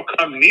 It's going to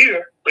come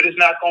near, but it's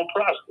not going to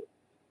prosper.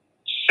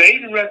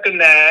 Satan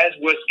recognizes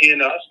what's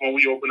in us when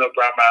we open up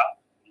our mouth.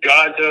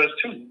 God does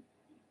too.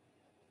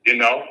 You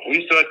know,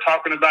 we start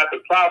talking about the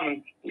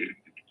problem,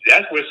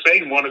 that's where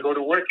Satan want to go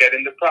to work at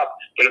in the problem.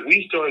 But if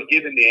we start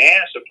giving the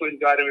answer, putting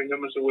God in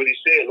remembrance of what he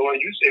said, Lord,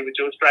 you say with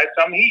your stripes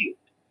I'm healed.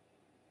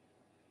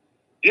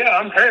 Yeah,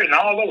 I'm hurting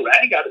all over. I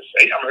ain't got to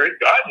say I'm hurt.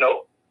 God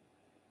knows.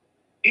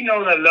 He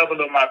knows the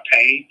level of my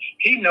pain.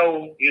 He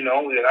knows,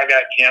 that I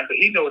got cancer.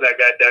 He knows I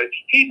got that.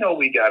 He knows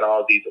we got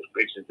all these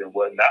afflictions and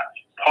whatnot.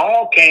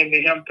 Paul came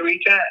to him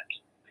 3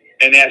 times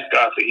and asked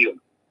God for healing.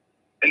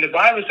 And the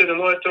Bible said the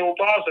Lord told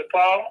Paul, said,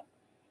 Paul,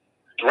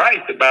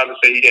 thrice the Bible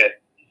said he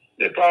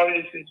had.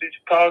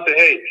 Paul said,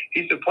 hey,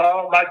 he said,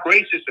 Paul, my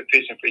grace is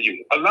sufficient for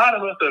you. A lot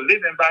of us are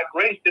living by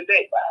grace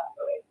today.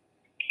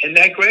 And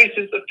that grace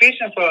is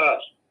sufficient for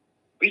us.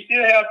 We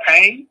still have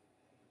pain.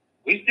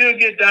 We still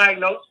get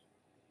diagnosed.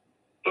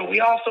 But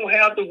we also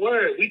have the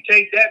word. We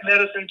take that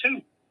medicine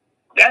too.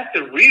 That's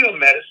the real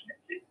medicine.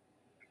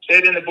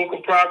 Said in the book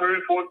of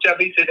Proverbs, 4th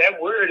chapter, he said that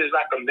word is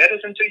like a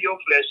medicine to your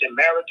flesh and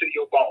marrow to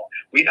your bone.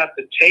 We have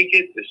to take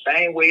it the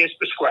same way it's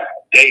prescribed,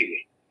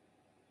 daily.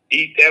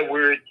 Eat that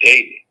word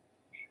daily.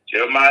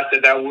 Jeremiah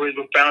said that words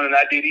were found and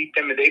I did eat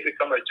them and they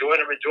become a joy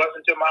and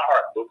rejoicing to my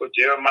heart. Book of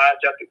Jeremiah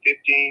chapter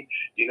 15,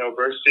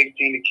 verse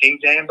 16, the King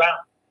James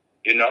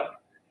Bible,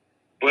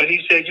 But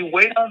he said, you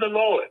wait on the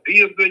Lord.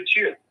 Be of good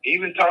cheer. He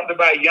even talked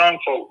about young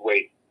folk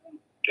waiting.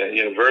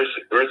 Verse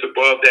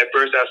above that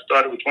verse I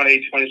started with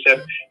 28,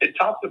 27, it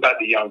talks about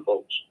the young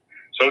folks.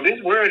 So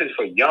this word is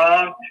for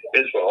young,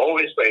 it's for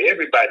old, it's for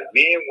everybody.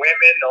 Men,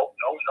 women,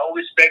 no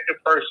respect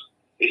of person.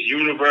 It's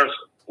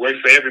universal.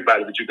 Works for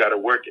everybody, but you got to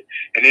work it.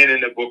 And then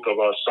in the book of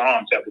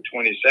Psalm chapter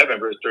 27,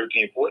 verse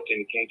 13, 14,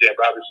 the King James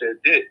Bible says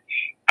this,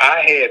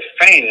 I had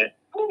fainted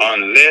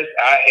unless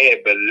I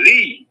had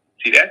believed.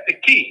 See, that's the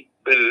key.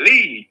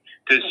 Believe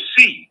to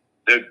see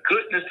the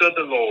goodness of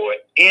the Lord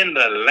in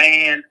the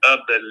land of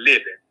the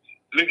living.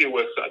 Look at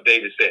what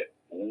David said.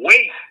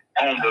 Wait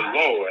on the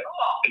Lord.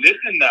 And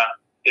listen now,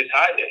 it's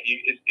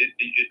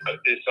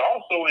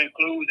also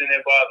includes and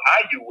involves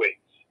how you wait.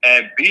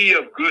 And be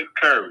of good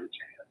courage,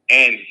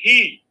 and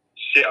he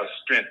shall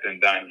strengthen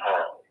thine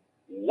heart.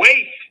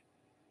 Wait,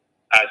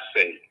 I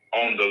say,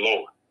 on the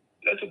Lord.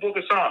 That's the book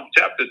of Psalms,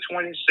 chapter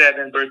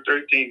 27, verse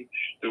 13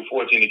 through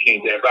 14, the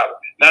King James Bible.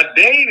 Now,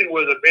 David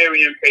was a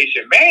very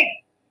impatient man,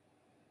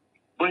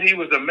 but he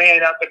was a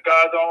man after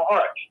God's own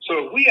heart.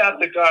 So if we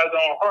after God's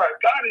own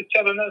heart, God is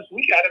telling us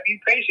we got to be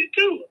patient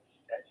too.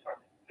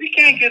 We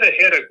can't get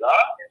ahead of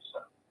God.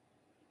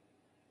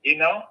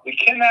 We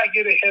cannot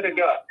get ahead of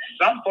God.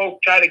 Some folks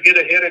try to get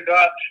ahead of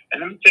God,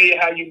 and let me tell you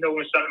how you know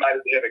when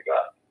somebody's ahead of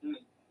God.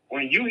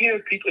 When you hear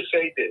people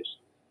say this,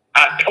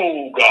 I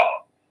told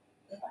God.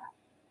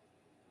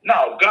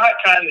 No, God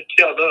trying to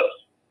tell us.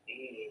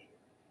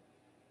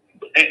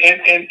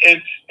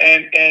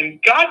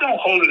 And God don't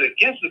hold it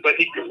against us, but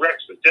he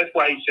corrects us. That's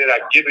why he said,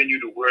 I've given you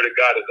the word of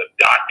God as a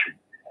doctrine,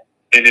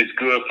 and it's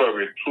good for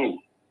reproof,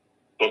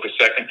 Book of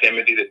 2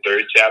 Timothy, the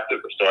 3rd chapter,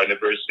 starting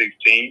at verse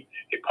 16.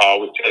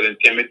 Paul was telling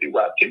Timothy,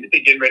 while Timothy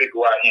getting ready to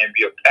go out here and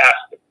be a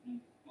pastor.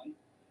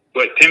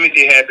 But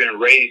Timothy had been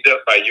raised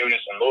up by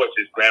Eunice and Lois,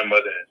 his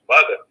grandmother and his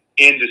mother,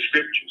 in the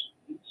scriptures.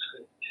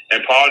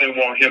 And Paul didn't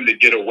want him to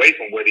get away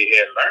from what he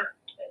had learned.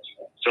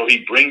 So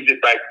he brings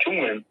it back to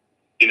him,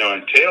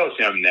 and tells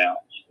him now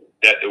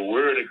that the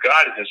word of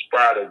God is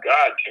inspired of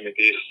God,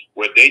 Timothy.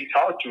 What they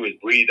taught you is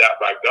breathed out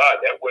by God.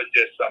 That was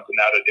just something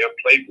out of their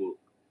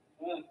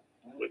playbook.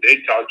 But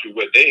they taught you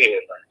what they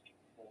had learned.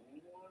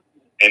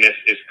 And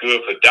it's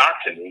good for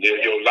doctrine.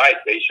 Live your life,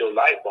 base your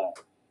life on,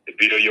 to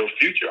build your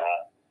future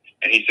on.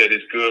 And he said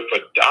it's good for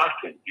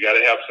doctrine. You got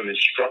to have some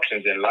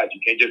instructions in life.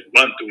 You can't just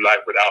run through life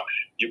without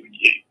you.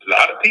 A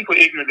lot of people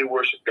ignorantly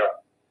worship God,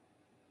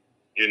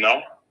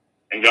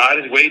 and God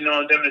is waiting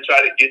on them to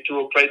try to get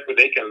to a place where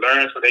they can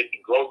learn, so they can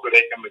grow, so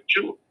they can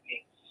mature.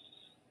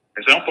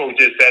 And some folks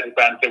just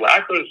satisfied and say, well,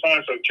 I go to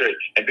so-and-so church,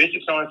 and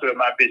Bishop so-and-so is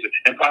my bishop,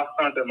 and Pastor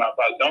so-and-so is my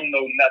pastor. Don't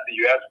know nothing.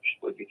 You ask,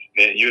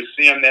 then you'll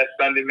see them that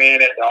Sunday,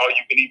 man, at the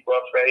all-you-can-eat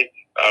buffet.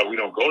 We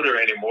don't go there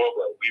anymore,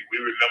 but we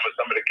remember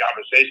some of the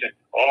conversation.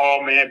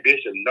 Oh, man,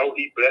 Bishop, no,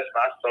 he blessed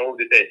my soul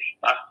today.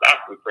 My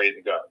stock was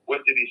praising God.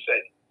 What did he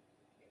say?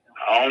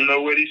 I don't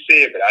know what he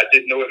said, but I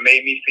just know it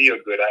made me feel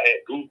good. I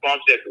had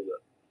goosebumps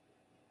everywhere.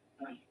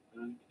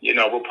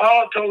 But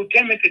Paul told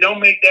Timothy,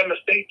 don't make that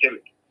mistake,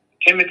 Timothy.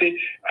 Timothy,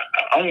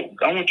 I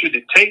want you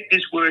to take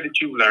this word that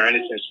you learned.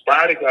 It's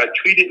inspired of God.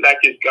 Treat it like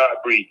it's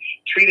God-breathed.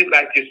 Treat it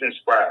like it's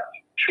inspired.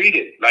 Treat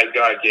it like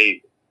God gave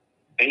it.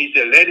 And he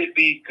said, let it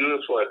be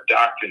good for a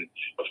doctrine,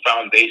 a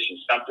foundation,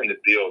 something to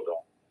build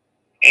on.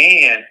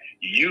 And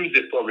use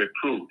it for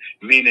reproof,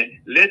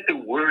 meaning let the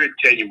word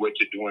tell you what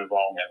you're doing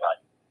wrong in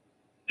life.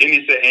 Then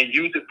he said, and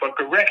use it for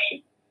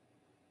correction.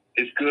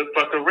 It's good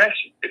for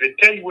correction. If it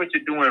tell you what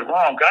you're doing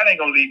wrong, God ain't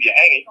going to leave you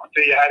hanging. He's going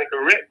to tell you how to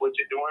correct what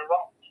you're doing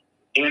wrong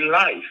in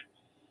life.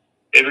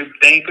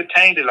 Everything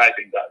pertains to life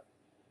in God.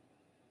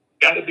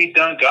 Got to be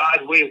done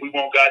God's way if we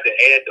want God to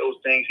add those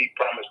things he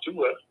promised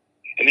to us.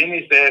 And then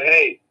he said,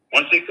 hey,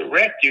 once they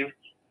correct you,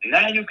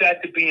 now you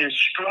got to be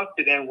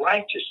instructed in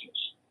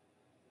righteousness.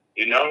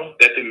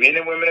 That the men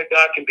and women of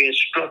God can be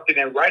instructed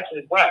in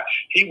righteousness. Why?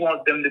 He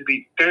wants them to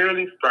be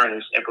thoroughly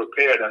furnished and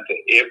prepared unto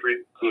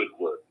every good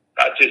work.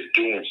 Not just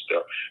doing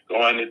stuff.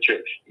 Going to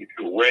church.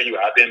 Where you?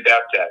 I've been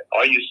baptized.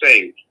 Are you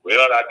saved?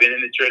 Well, I've been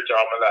in the church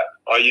all my life.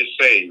 Are you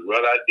saved?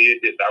 Well, I did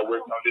this. I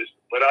worked on this.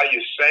 But are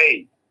you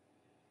saved?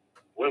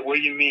 What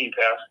do you mean,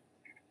 Pastor?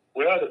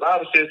 Well, the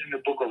Bible says in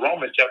the book of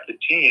Romans, chapter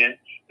 10,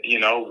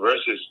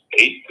 verses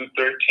 8 through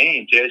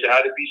 13, tells you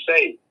how to be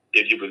saved.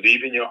 If you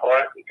believe in your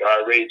heart that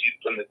God raised you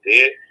from the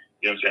dead,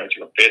 you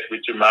confess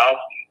with your mouth,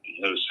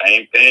 the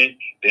same thing,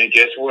 then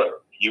guess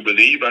what? You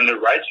believe under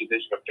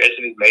righteousness,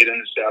 confession is made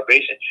unto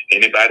salvation.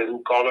 Anybody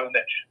who call on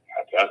that,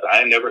 I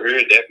ain't never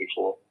heard that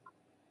before.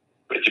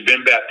 But you've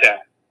been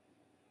baptized.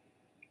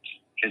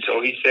 And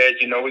so he said,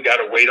 we got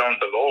to wait on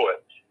the Lord.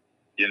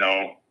 He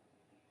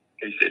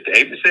said,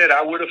 David said,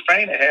 I would have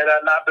fainted had I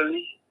not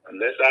believed.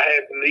 Unless I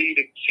had believed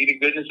to see the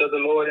goodness of the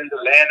Lord in the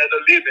land of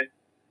the living.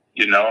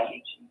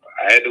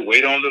 I had to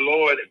wait on the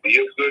Lord and be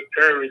of good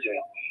courage, and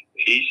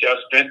he shall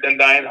strengthen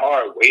thine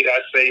heart. Wait, I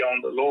say,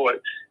 on the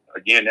Lord.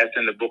 Again, that's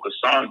in the book of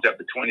Psalms,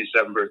 chapter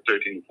 27, verse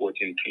 13 and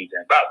 14, King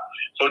James Bible.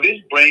 So this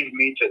brings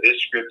me to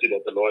this scripture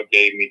that the Lord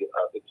gave me the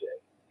other day,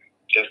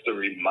 just to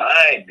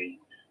remind me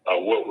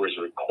of what was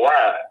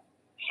required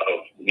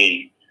of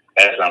me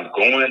as I'm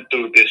going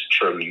through this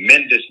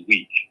tremendous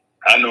week.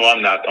 I know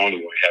I'm not the only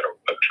one who had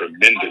a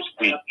tremendous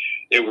week.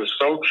 It was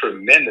so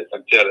tremendous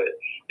until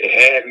it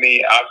had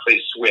me, I'll say,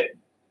 sweating.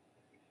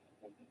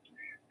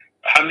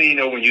 How many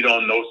know when you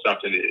don't know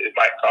something, it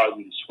might cause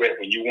you to sweat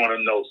when you want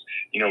to know,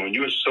 when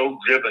you're so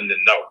driven to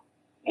know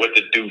what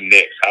to do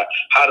next,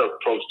 how to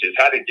approach this,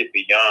 how to get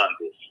beyond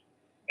this.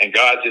 And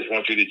God just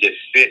wants you to just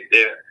sit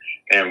there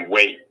and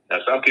wait. Now,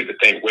 some people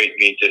think wait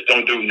means just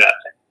don't do nothing.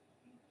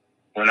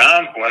 When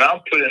I'm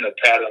put in a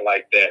pattern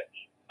like that,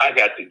 I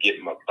got to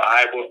get my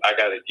Bible. I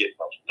got to get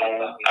my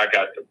phone. I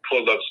got to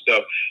pull up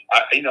stuff.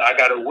 I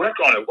got to work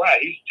on it. Why?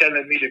 He's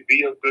telling me to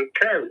be of good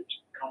courage.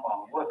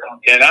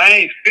 And I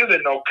ain't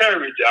feeling no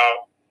courage,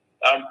 y'all.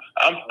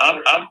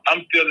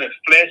 I'm feeling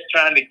flesh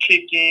trying to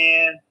kick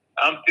in.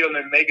 I'm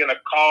feeling making a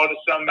call to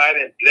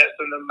somebody and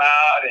blessing them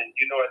out,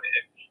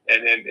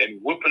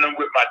 and whooping them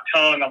with my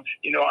tongue.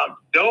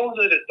 Those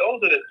are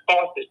the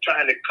thoughts that's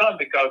trying to come,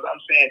 because I'm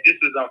saying this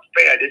is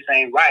unfair. This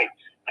ain't right.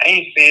 I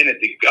ain't saying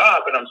it to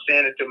God, but I'm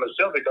saying it to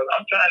myself, because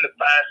I'm trying to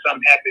find some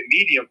happy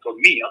medium for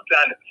me.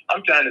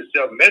 I'm trying to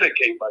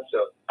self-medicate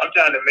myself. I'm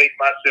trying to make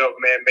myself,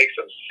 make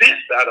some sense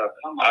out of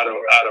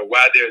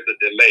why there's a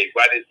delay,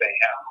 why this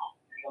ain't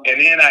happening. And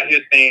then I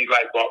hear things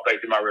like brought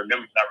back to my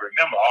remembrance. I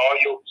remember all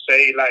your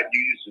saved life you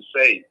used to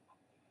say,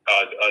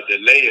 a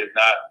delay is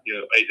not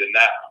a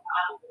denial.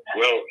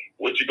 Well,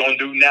 what you gonna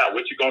do now?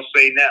 What you gonna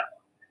say now?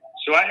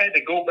 So I had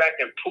to go back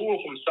and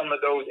pull from some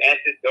of those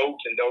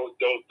antidotes and those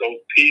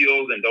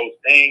pills and those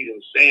things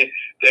and saying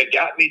that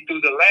got me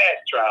through the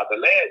last trial, the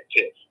last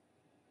test.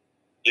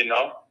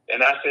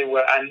 And I say,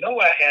 well, I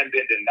know I hadn't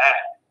been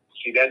denied.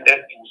 See, that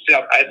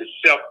self, I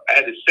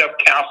had to self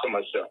counsel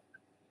myself.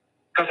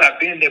 Because I've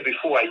been there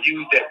before. I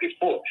used that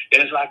before.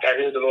 And it's like I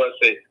heard the Lord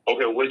say,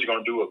 okay, what you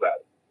going to do about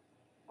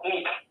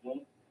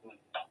it?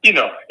 You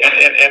know,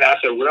 and I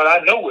said, well, I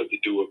know what to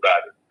do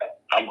about it.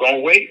 I'm going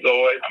to wait,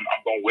 Lord. I'm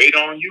going to wait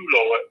on you,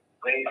 Lord.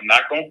 I'm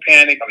not going to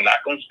panic. I'm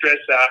not going to stress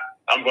out.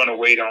 I'm going to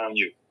wait on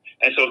you.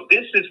 And so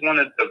this is one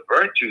of the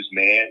virtues,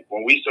 man,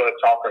 when we start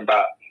talking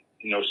about,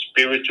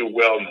 spiritual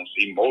wellness,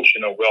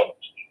 emotional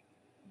wellness.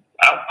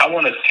 I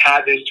want to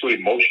tie this to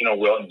emotional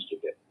wellness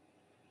today.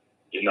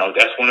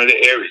 That's one of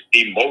the areas,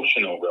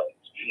 emotional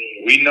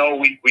wellness. We know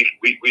we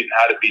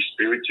how to be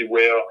spiritually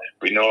well.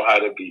 We know how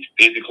to be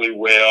physically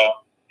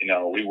well.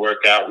 We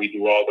work out. We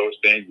do all those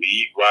things. We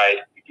eat right.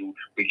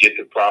 We get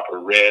the proper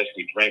rest.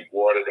 We drink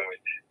water. Then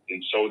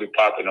we soda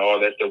pop and all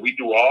that stuff. We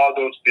do all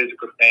those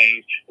physical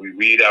things. We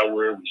read our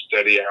word. We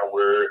study our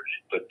word.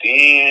 But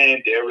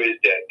then there is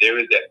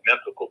that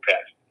mental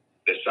capacity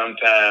that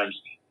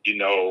sometimes,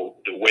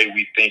 the way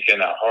we think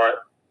in our heart,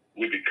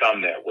 we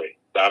become that way.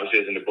 The Bible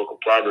says in the book of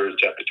Proverbs,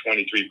 chapter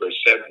 23, verse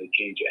 7, the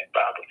King James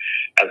Bible,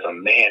 as a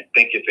man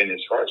thinketh in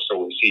his heart,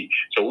 so is he.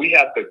 So we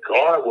have to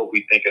guard what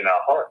we think in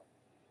our heart.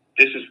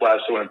 This is why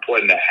it's so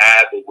important to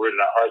have the word in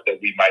our heart that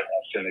we might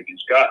not sin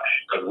against God.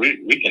 Because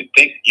we can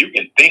think, you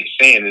can think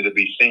sin, it'll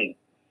be sin.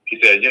 He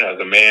said, as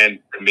a man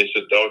commits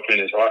adultery in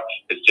his heart,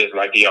 it's just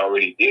like he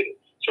already did it.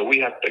 So we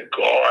have to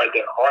guard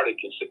that heart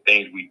against the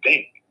things we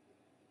think.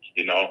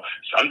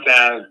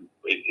 Sometimes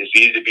it's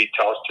easy to be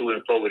tossed to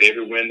and fro with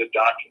every wind of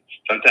doctrine.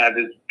 Sometimes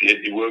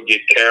we'll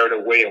get carried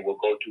away and we'll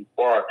go too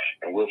far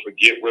and we'll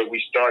forget where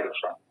we started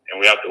from. And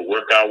we have to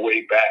work our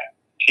way back.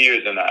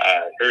 Tears in our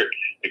eyes, hurt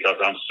because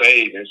I'm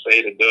saved and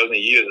saved a dozen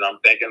years and I'm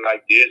thinking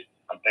like this.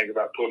 I'm thinking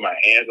about putting my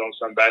hands on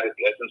somebody,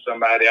 blessing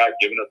somebody out,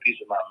 giving a piece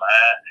of my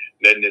mind,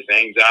 letting this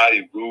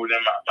anxiety rule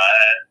in my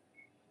mind.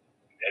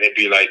 And it'd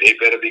be like, they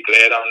better be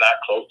glad I'm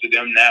not close to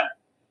them now.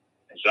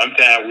 And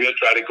sometimes we'll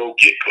try to go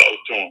get close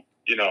to them,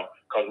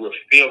 because we're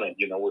feeling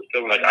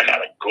like I got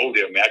to go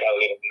there, man. I got to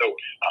let them know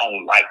I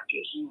don't like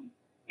this.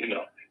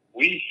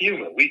 We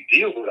human. We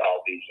deal with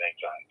all these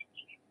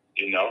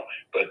anxieties,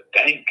 but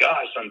thank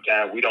God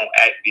sometimes we don't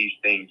act these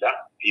things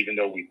out, even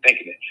though we're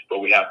thinking it, but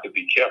we have to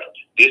be careful.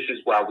 This is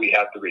why we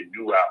have to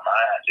renew our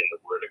minds in the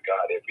Word of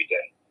God every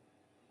day.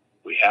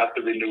 We have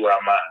to renew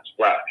our minds.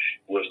 Why?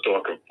 We'll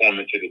start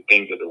conforming to the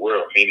things of the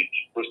world, meaning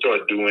we'll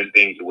start doing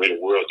things the way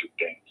the world do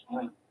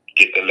things.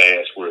 Get the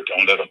last word.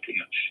 Don't let them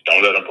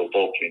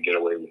provoke you and get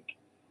away with it.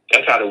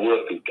 That's how the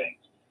world do things.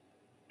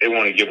 They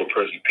want to give a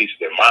person a piece of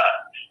their mind.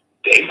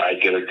 They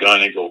might get a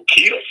gun and go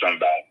kill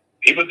somebody.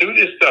 People do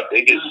this stuff.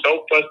 They get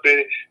so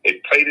frustrated.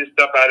 They play this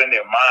stuff out in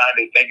their mind.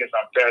 They think it's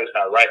unfair. It's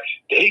not right.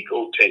 They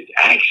go take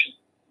action.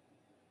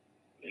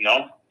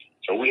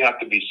 So we have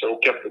to be so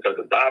careful because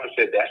the Bible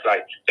said that's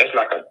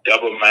like a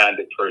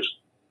double-minded person.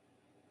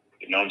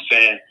 You know what I'm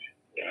saying?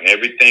 And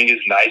everything is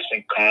nice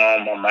and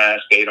calm. My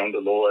mind stayed on the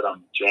Lord.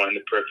 I'm enjoying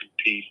the perfect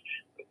peace.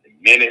 But the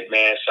minute,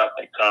 man,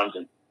 something comes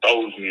and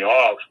throws me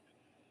off,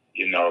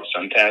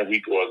 sometimes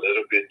we go a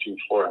little bit too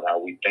far in how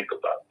we think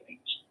about things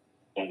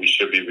when we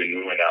should be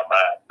renewing our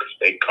mind. Because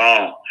stay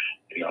calm.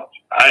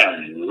 I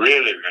am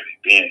really, really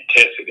being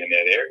tested in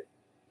that area.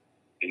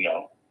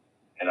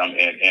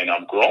 And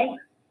I'm growing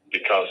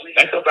because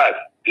think about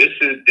it.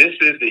 This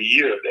is the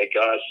year that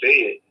God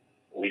said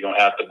we're gonna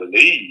have to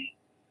believe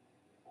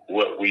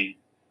what we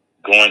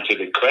going to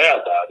declare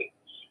about it.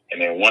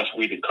 And then once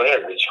we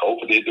declare, which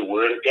hopefully is the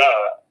word of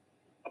God,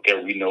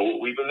 okay, we know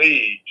what we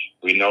believe.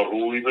 We know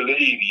who we believe.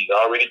 He's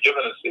already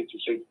given us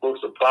 66 books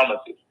of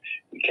promises.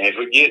 We can't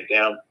forget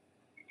them.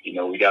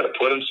 We got to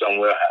put them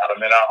somewhere, have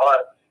them in our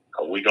heart,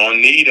 because we're going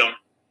to need them.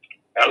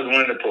 That was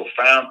one of the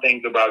profound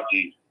things about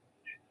Jesus.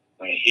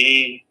 When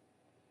he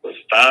was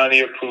finally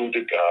approved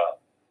of God,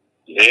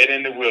 led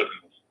in the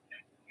wilderness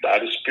by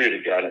the Spirit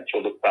of God and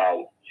full of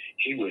power,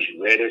 he was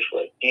ready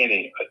for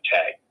any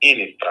attack,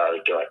 any fire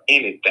dart,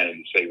 anything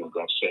the Satan was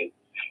going to say.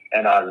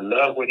 And I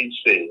love what he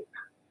said.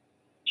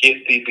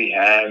 Get thee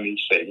behind me,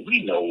 Satan.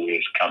 We know where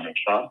it's coming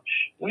from.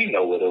 We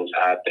know where those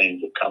high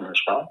things are coming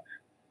from.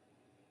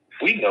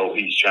 We know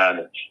he's trying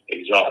to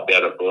exalt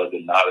that above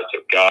the knowledge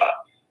of God,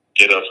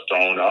 get us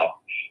thrown off.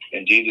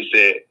 And Jesus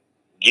said,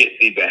 get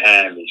thee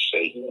behind me,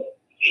 Satan.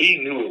 He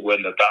knew it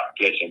wasn't about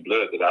flesh and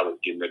blood that I was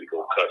getting ready to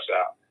go cuss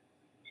out.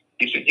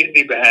 He said, get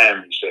thee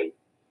behind me, Satan.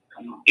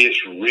 It's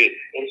written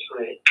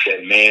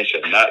that man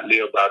shall not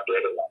live by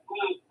bread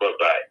alone, but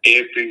by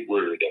every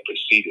word that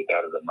proceedeth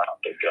out of the mouth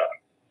of God.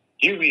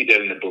 You read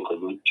that in the book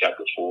of Luke,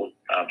 chapter 4,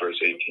 verse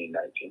 18,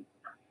 19.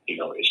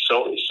 It's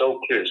so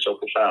clear, it's so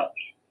profound.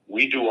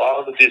 We do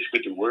all of this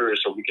with the word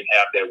so we can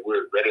have that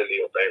word readily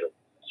available.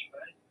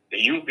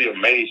 And you'll be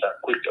amazed how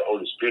quick the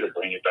Holy Spirit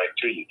will bring it back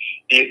to you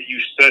if you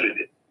studied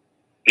it.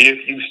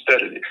 If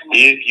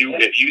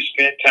you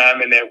spent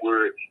time in that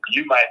word,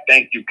 you might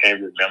think you can't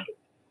remember.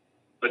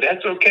 But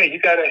that's okay. You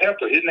got a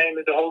helper. His name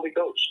is the Holy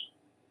Ghost.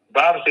 The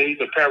Bible says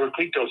he's a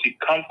paracletos. He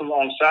comes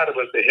alongside of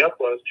us to help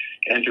us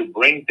and to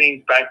bring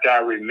things back to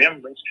our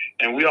remembrance.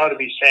 And we ought to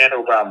be saying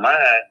over our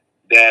mind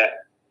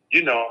that,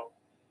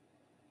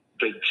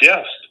 The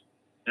just.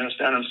 You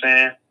understand what I'm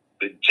saying?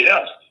 The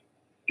just.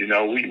 You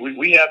know,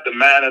 we have the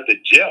mind of the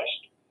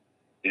just.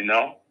 You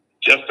know,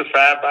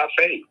 justified by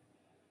faith.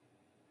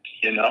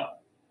 You know,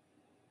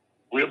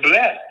 we're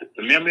blessed.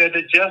 The memory of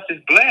the just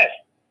is blessed.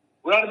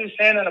 We ought to be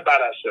saying that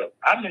about ourselves.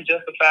 I've been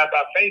justified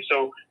by faith,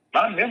 so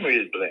my memory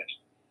is blessed.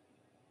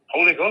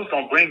 Holy Ghost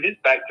gonna bring this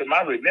back to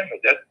my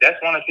remembrance.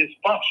 That's one of his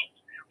functions,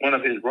 one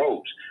of his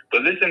roles.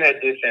 But listen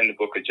at this in the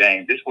book of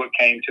James. This is what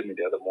came to me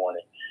the other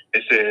morning.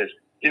 It says,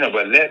 you know,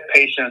 but let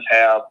patience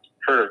have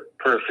her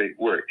perfect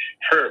work.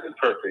 Her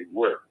perfect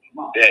work,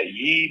 that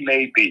ye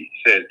may be.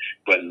 It says,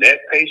 but let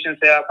patience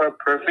have her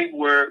perfect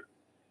work,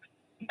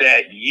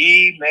 that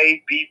ye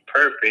may be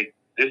perfect.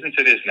 Listen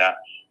to this now.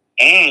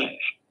 And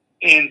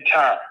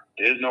entire.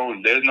 There's no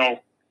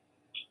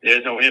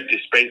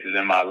empty spaces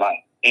in my life.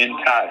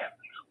 Entire.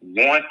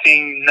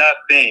 Wanting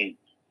nothing.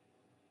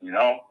 You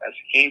know, that's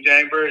the King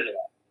James Version.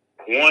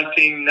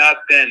 Wanting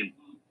nothing.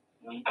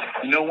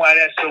 You know why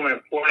that's so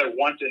important,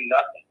 wanting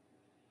nothing?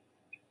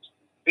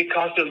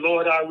 Because the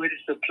Lord already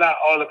supplied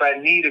all of our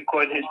need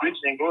according to his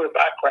riches and glory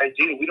by Christ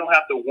Jesus. We don't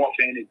have to want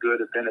for any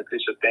good or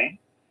beneficial thing.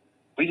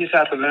 We just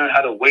have to learn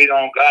how to wait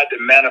on God to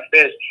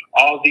manifest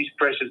all these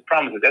precious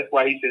promises. That's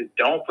why he says,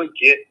 don't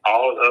forget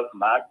all of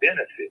my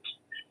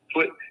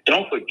benefits.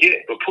 Don't forget,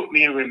 but put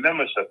me in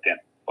remembrance of them,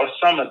 or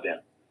some of them.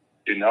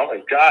 You know,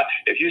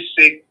 if you're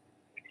sick,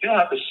 you don't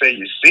have to say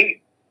you're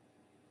sick.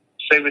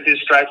 Say with his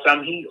stripes,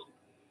 I'm healed.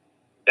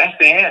 That's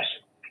the answer.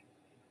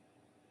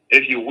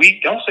 If you're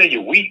weak, don't say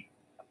you're weak.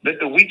 Let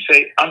the weak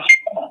say, I'm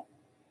strong.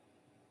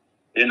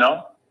 You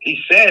know, he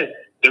says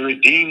the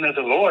redeemed of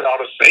the Lord ought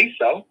to say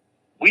so.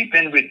 We've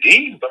been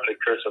redeemed from the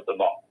curse of the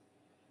law.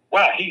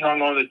 Why? He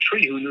hung on the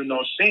tree who knew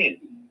no sin.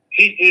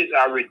 He is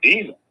our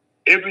redeemer.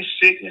 Every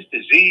sickness,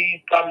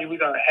 disease, problem we're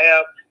going to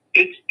have,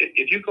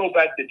 if you go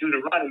back to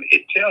Deuteronomy,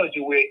 it tells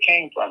you where it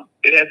came from.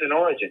 It has an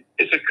origin.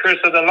 It's a curse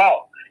of the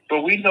law.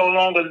 But we no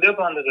longer live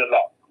under the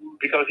law.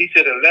 Because he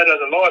said, the letter of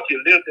the law, if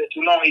you live there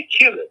too long, he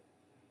kill it.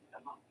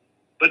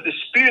 But the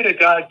Spirit of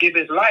God give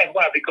his life.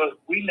 Why? Because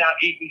we now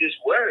eating this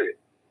word.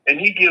 And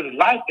he gives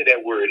life to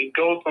that word. It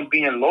goes from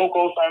being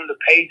logos on the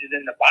pages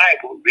in the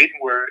Bible, written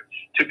word,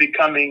 to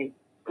becoming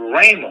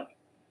rhema,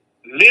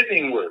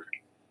 living word.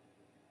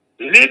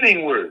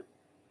 Living word.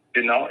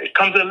 You know, it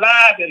comes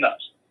alive in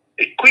us.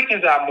 It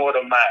quickens our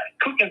mortal mind,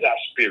 quickens our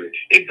spirit.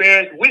 It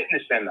bears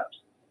witness in us.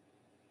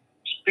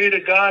 Spirit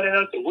of God in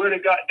us, the word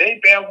of God, they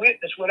bear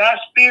witness with our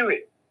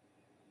spirit.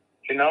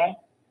 You know?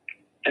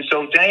 And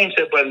so James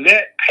said, but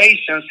let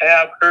patience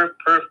have her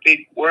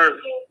perfect work.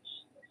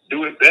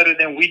 Do it better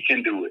than we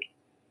can do it.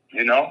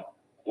 You know?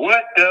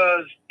 What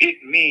does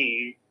it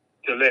mean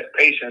to let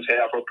patience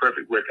have her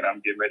perfect work? And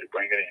I'm getting ready to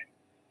bring it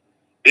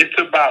in.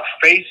 It's about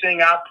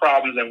facing our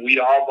problems, and we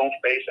all going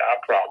to face our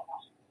problems.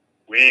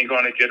 We ain't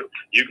going to get it.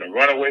 You can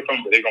run away from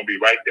them, but they're going to be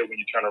right there when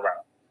you turn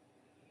around.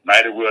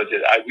 Might as well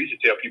we should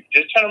tell people,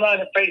 just turn around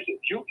and face it.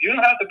 You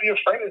don't have to be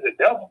afraid of the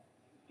devil.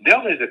 The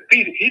devil is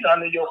defeated. He's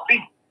under your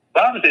feet.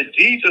 The Bible said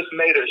Jesus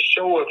made a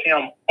show of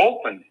him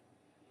openly.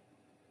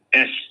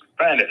 And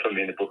find it for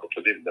me in the book of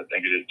Philippians. I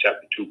think it is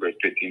chapter 2, verse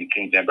 15,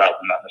 King James Bible,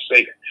 if I'm not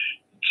mistaken.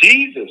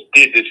 Jesus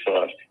did this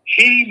for us.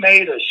 He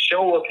made a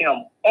show of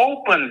him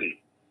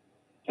openly.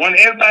 Want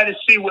everybody to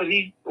see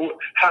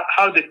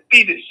how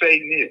defeated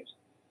Satan is.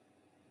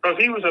 Because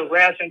he was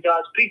harassing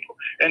God's people.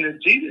 And then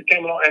Jesus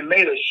came along and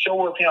made a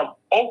show of him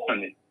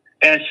openly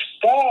and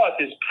spoiled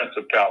his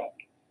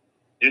principality,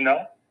 you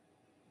know,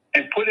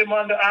 and put him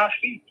under our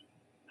feet.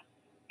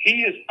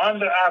 He is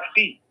under our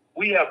feet.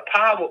 We have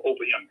power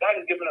over him. God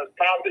has given us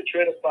power to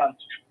tread upon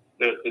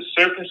the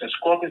serpents and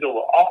scorpions, over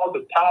all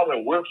the power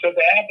and works of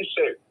the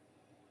adversary.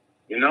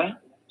 You know?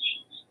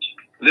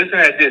 Listen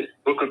at this,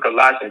 book of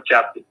Colossians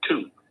chapter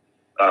 2,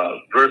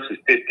 verses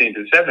 15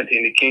 to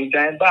 17, the King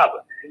James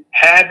Bible.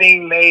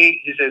 Having made,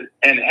 he says,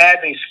 and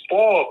having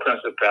spoiled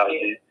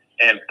principalities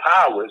and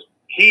powers,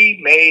 he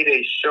made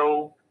a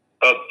show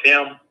of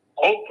them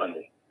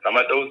openly. Talking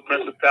about those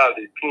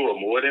principalities, plural,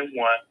 more than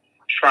one,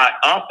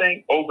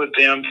 triumphing over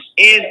them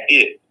in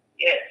it.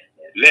 Yes.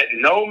 Let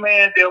no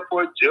man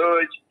therefore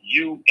judge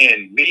you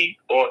in meat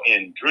or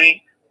in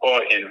drink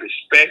or in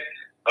respect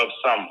of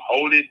some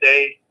holy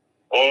day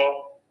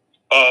or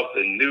of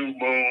the new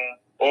moon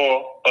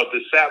or of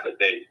the Sabbath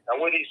day. Now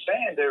what he's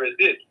saying there is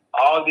this.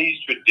 All these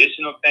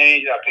traditional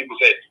things, people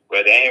say,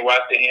 well, they ain't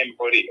washed their hands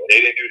before they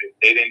didn't do this,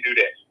 they didn't do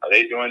that. Are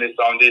they doing this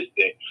on this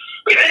day?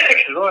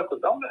 Lord, so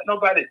don't let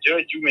nobody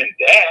judge you in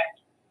that.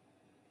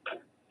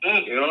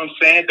 You know what I'm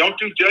saying? Don't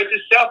you judge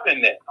yourself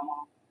in that.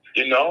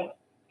 You know?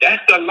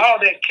 That's the law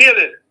that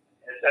killeth.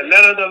 The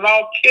letter of the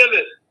law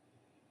killeth.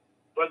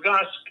 But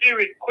God's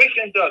Spirit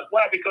quickens us.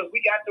 Why? Because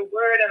we got the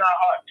word in our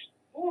hearts.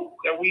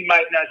 That we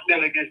might not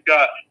sin against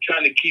God,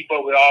 trying to keep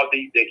up with all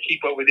these, they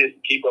keep up with this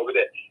and keep up with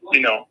that.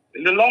 You know,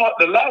 and the law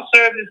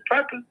serves its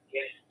purpose.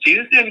 Yes.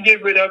 Jesus didn't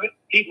get rid of it.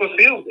 He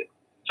fulfilled it.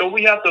 So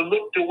we have to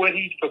look to what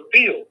he's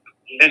fulfilled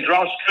and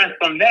draw strength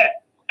from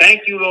that.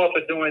 Thank you, Lord,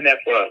 for doing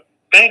that for us.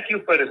 Thank you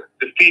for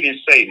defeating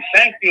Satan.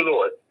 Thank you,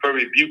 Lord, for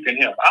rebuking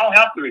him. I don't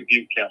have to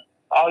rebuke him.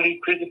 All these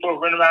Christian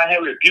folks running around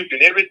here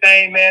rebuking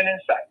everything, man, in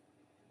sight.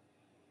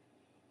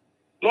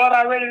 Lord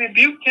already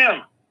rebuked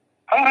him.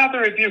 I don't have to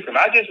rebuke him.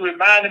 I just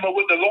remind him of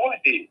what the Lord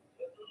did.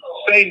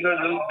 Say,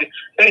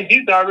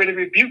 he's already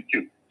rebuked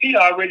you. He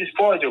already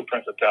spoiled your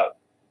principality.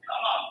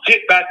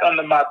 Get back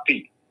under my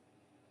feet.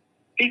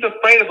 He's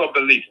afraid of a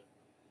believer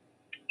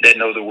that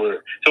knows the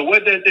word. So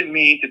what does it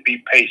mean to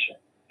be patient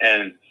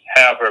and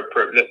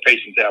let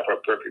patience have her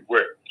perfect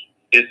work?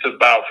 It's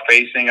about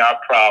facing our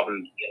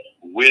problems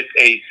with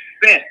a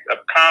sense of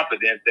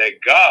confidence that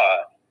God,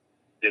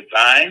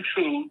 divine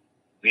truth,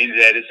 meaning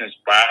that it's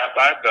inspired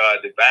by God,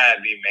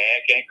 divine, man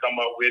can't come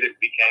up with it,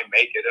 we can't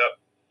make it up.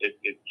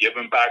 It's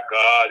given by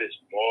God, it's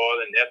more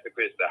than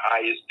ethical, it's the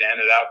highest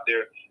standard out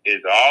there.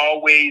 It's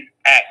always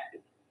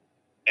active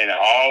and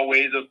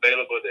always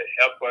available to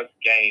help us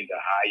gain the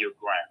higher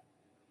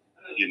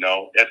ground. You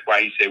know, that's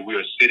why he said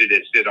we're a city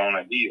that sit on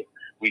a hill.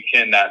 We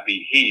cannot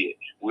be hid.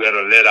 We ought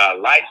to let our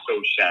light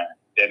so shine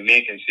that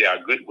men can see our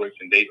good works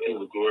and they too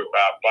will glorify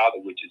our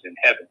Father which is in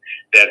heaven.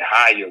 That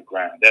higher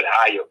ground, that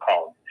higher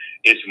calling.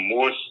 It's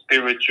more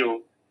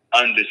spiritual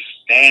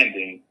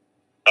understanding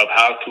of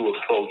how to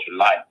approach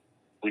life.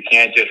 We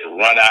can't just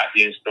run out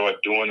here and start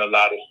doing a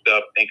lot of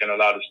stuff, thinking a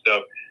lot of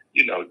stuff,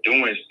 you know,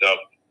 doing stuff.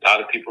 A lot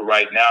of people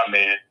right now,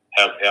 man,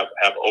 have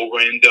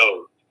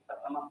overindulged.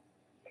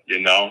 You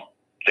know,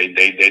 they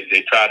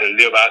try to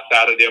live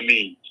outside of their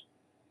means.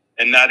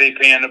 And now they're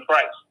paying the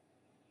price.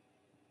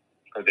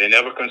 Because they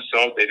never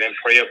consult, they didn't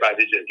pray about it,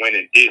 they just went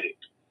and did it.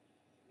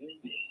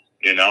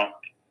 You know?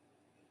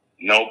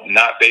 No,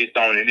 not based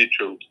on any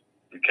truth.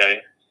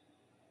 Okay?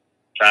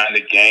 Trying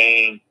to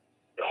gain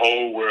the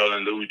whole world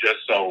and lose your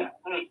soul.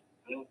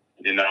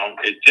 You know,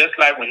 it's just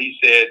like when he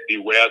said,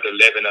 beware the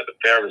leaven of the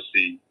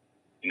Pharisees.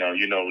 You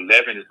know,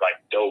 leaven is like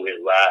dough, it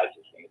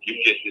rises. And if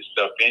you get this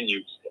stuff in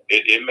you,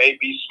 it may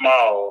be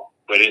small,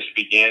 but it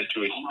begins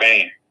to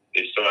expand.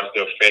 It starts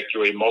to affect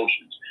your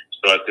emotions,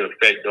 starts to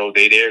affect those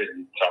areas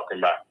you're talking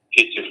about.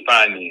 Hit your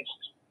finances.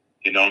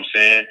 You know what I'm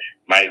saying?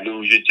 Might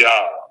lose your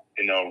job.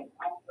 You know,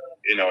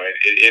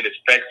 it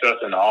affects us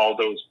in all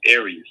those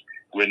areas.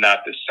 We're not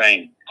the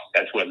same.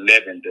 That's what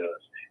leaven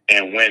does.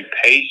 And when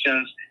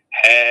patience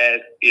has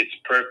its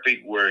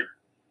perfect work,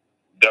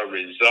 the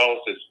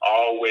results is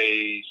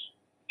always,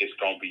 it's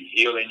going to be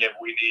healing if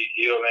we need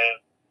healing.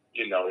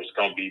 You know, it's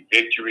going to be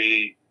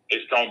victory.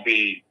 It's going to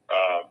be,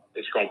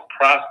 it's going to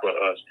prosper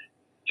us.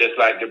 Just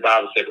like the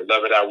Bible said,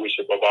 beloved, I wish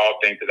above all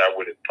things that I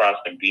would have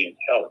prospered and be in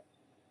health,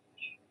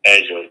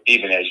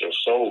 even as your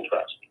soul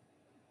prospers.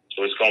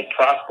 So it's going to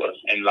prosper us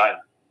in life,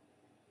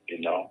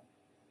 you know.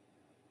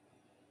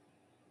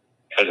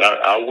 Because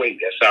our way,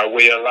 that's our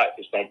way of life.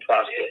 It's going to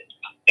prosper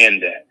in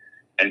that.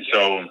 And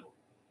so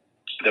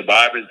the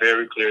Bible is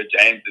very clear.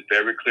 James is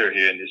very clear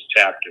here in this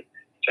chapter.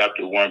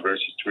 Chapter 1,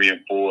 verses 3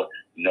 and 4.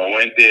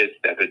 Knowing this,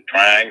 that the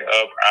trying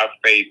of our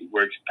faith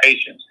works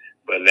patience,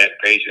 but let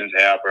patience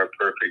have her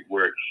perfect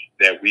work,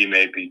 that we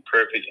may be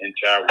perfect and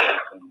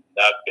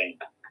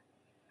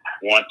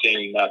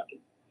wanting nothing,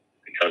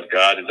 because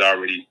God has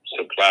already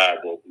supplied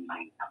what we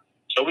need.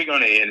 So we're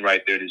going to end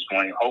right there this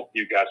morning. Hope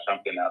you got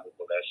something out of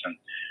the lesson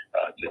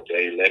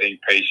today. Letting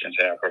patience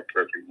have her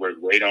perfect work.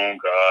 Wait on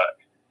God.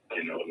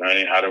 You know,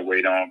 learning how to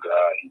wait on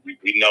God.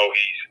 We know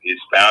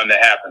it's bound to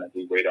happen if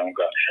we wait on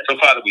God. So,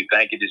 Father, we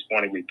thank you this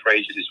morning. We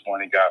praise you this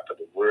morning, God, for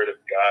the word of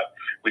God.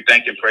 We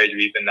thank and praise you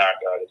even now,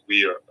 God, as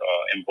we are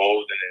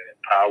emboldened and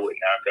empowered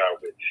now, God,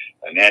 with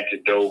an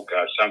antidote,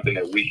 God, something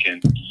that we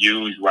can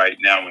use right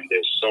now when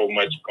there's so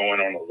much going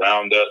on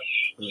around us,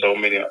 so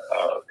many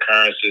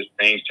occurrences,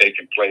 things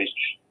taking place,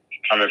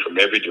 coming from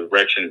every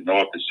direction, the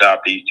north, the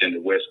south, the east, and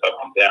the west, up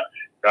and down.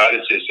 God,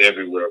 is just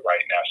everywhere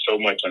right now. So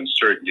much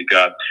uncertainty,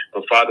 God.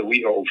 But, Father,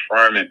 we hold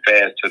firm and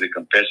fast to the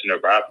confession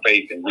of our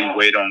faith, and we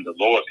wait on the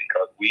Lord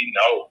because we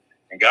know.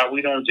 And, God,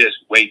 we don't just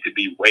wait to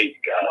be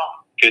waiting, God,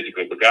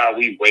 physically. But, God,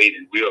 we wait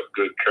and we're of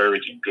good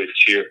courage and good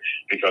cheer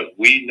because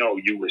we know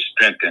you will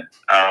strengthen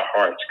our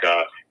hearts,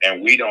 God.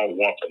 And we don't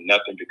want for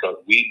nothing because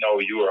we know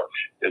you are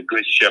the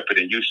good shepherd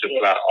and you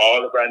supply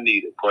all of our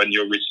need according to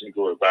your riches and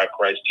glory by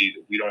Christ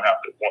Jesus. We don't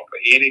have to want for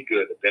any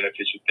good or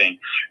beneficial thing.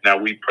 Now,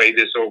 we pray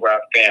this over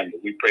our family.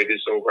 We pray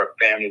this over our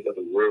families of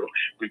the world.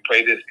 We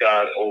pray this,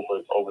 God,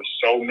 over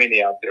so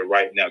many out there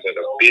right now that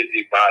are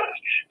busy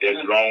bodies.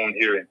 They're grown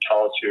here and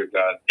taught here,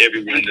 God,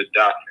 everywhere in the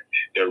doctrine.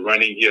 They're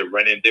running here,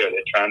 running there.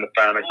 They're trying to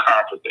find a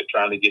conference. They're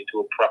trying to get to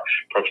a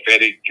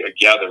prophetic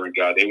gathering,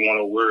 God. They want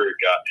a word,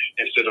 God.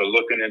 Instead of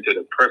looking into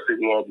the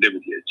perfect law of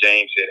liberty, as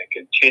James said,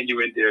 and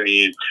continuing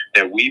therein,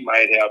 that we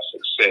might have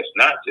success,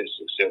 not just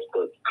success,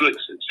 but good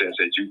success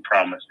as you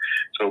promised.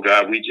 So,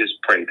 God, we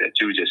just pray that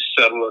you just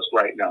settle us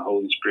right now,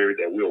 Holy Spirit,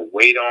 that we'll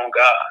wait on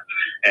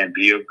God and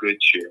be of good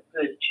cheer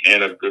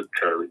and of good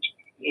courage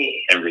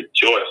and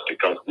rejoice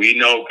because we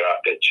know, God,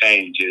 that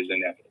change is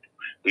inevitable.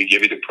 We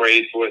give you the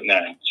praise for it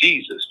now. In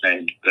Jesus'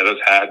 name, let us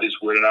hide this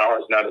word in our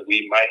hearts now that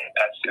we might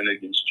not sin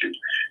against you.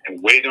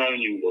 And wait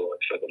on you, Lord,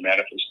 for the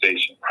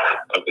manifestation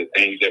of the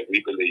things that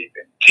we believe.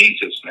 In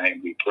Jesus' name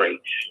we pray.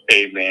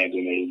 Amen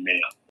and amen.